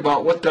talk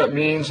about what that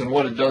means and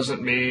what it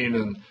doesn't mean,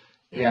 and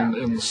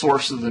the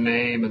source of the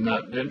name and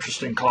that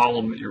interesting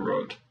column that you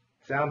wrote.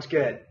 Sounds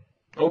good.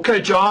 Okay,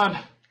 John.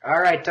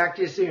 All right, talk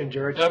to you soon,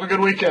 George. Have a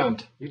good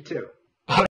weekend. You too.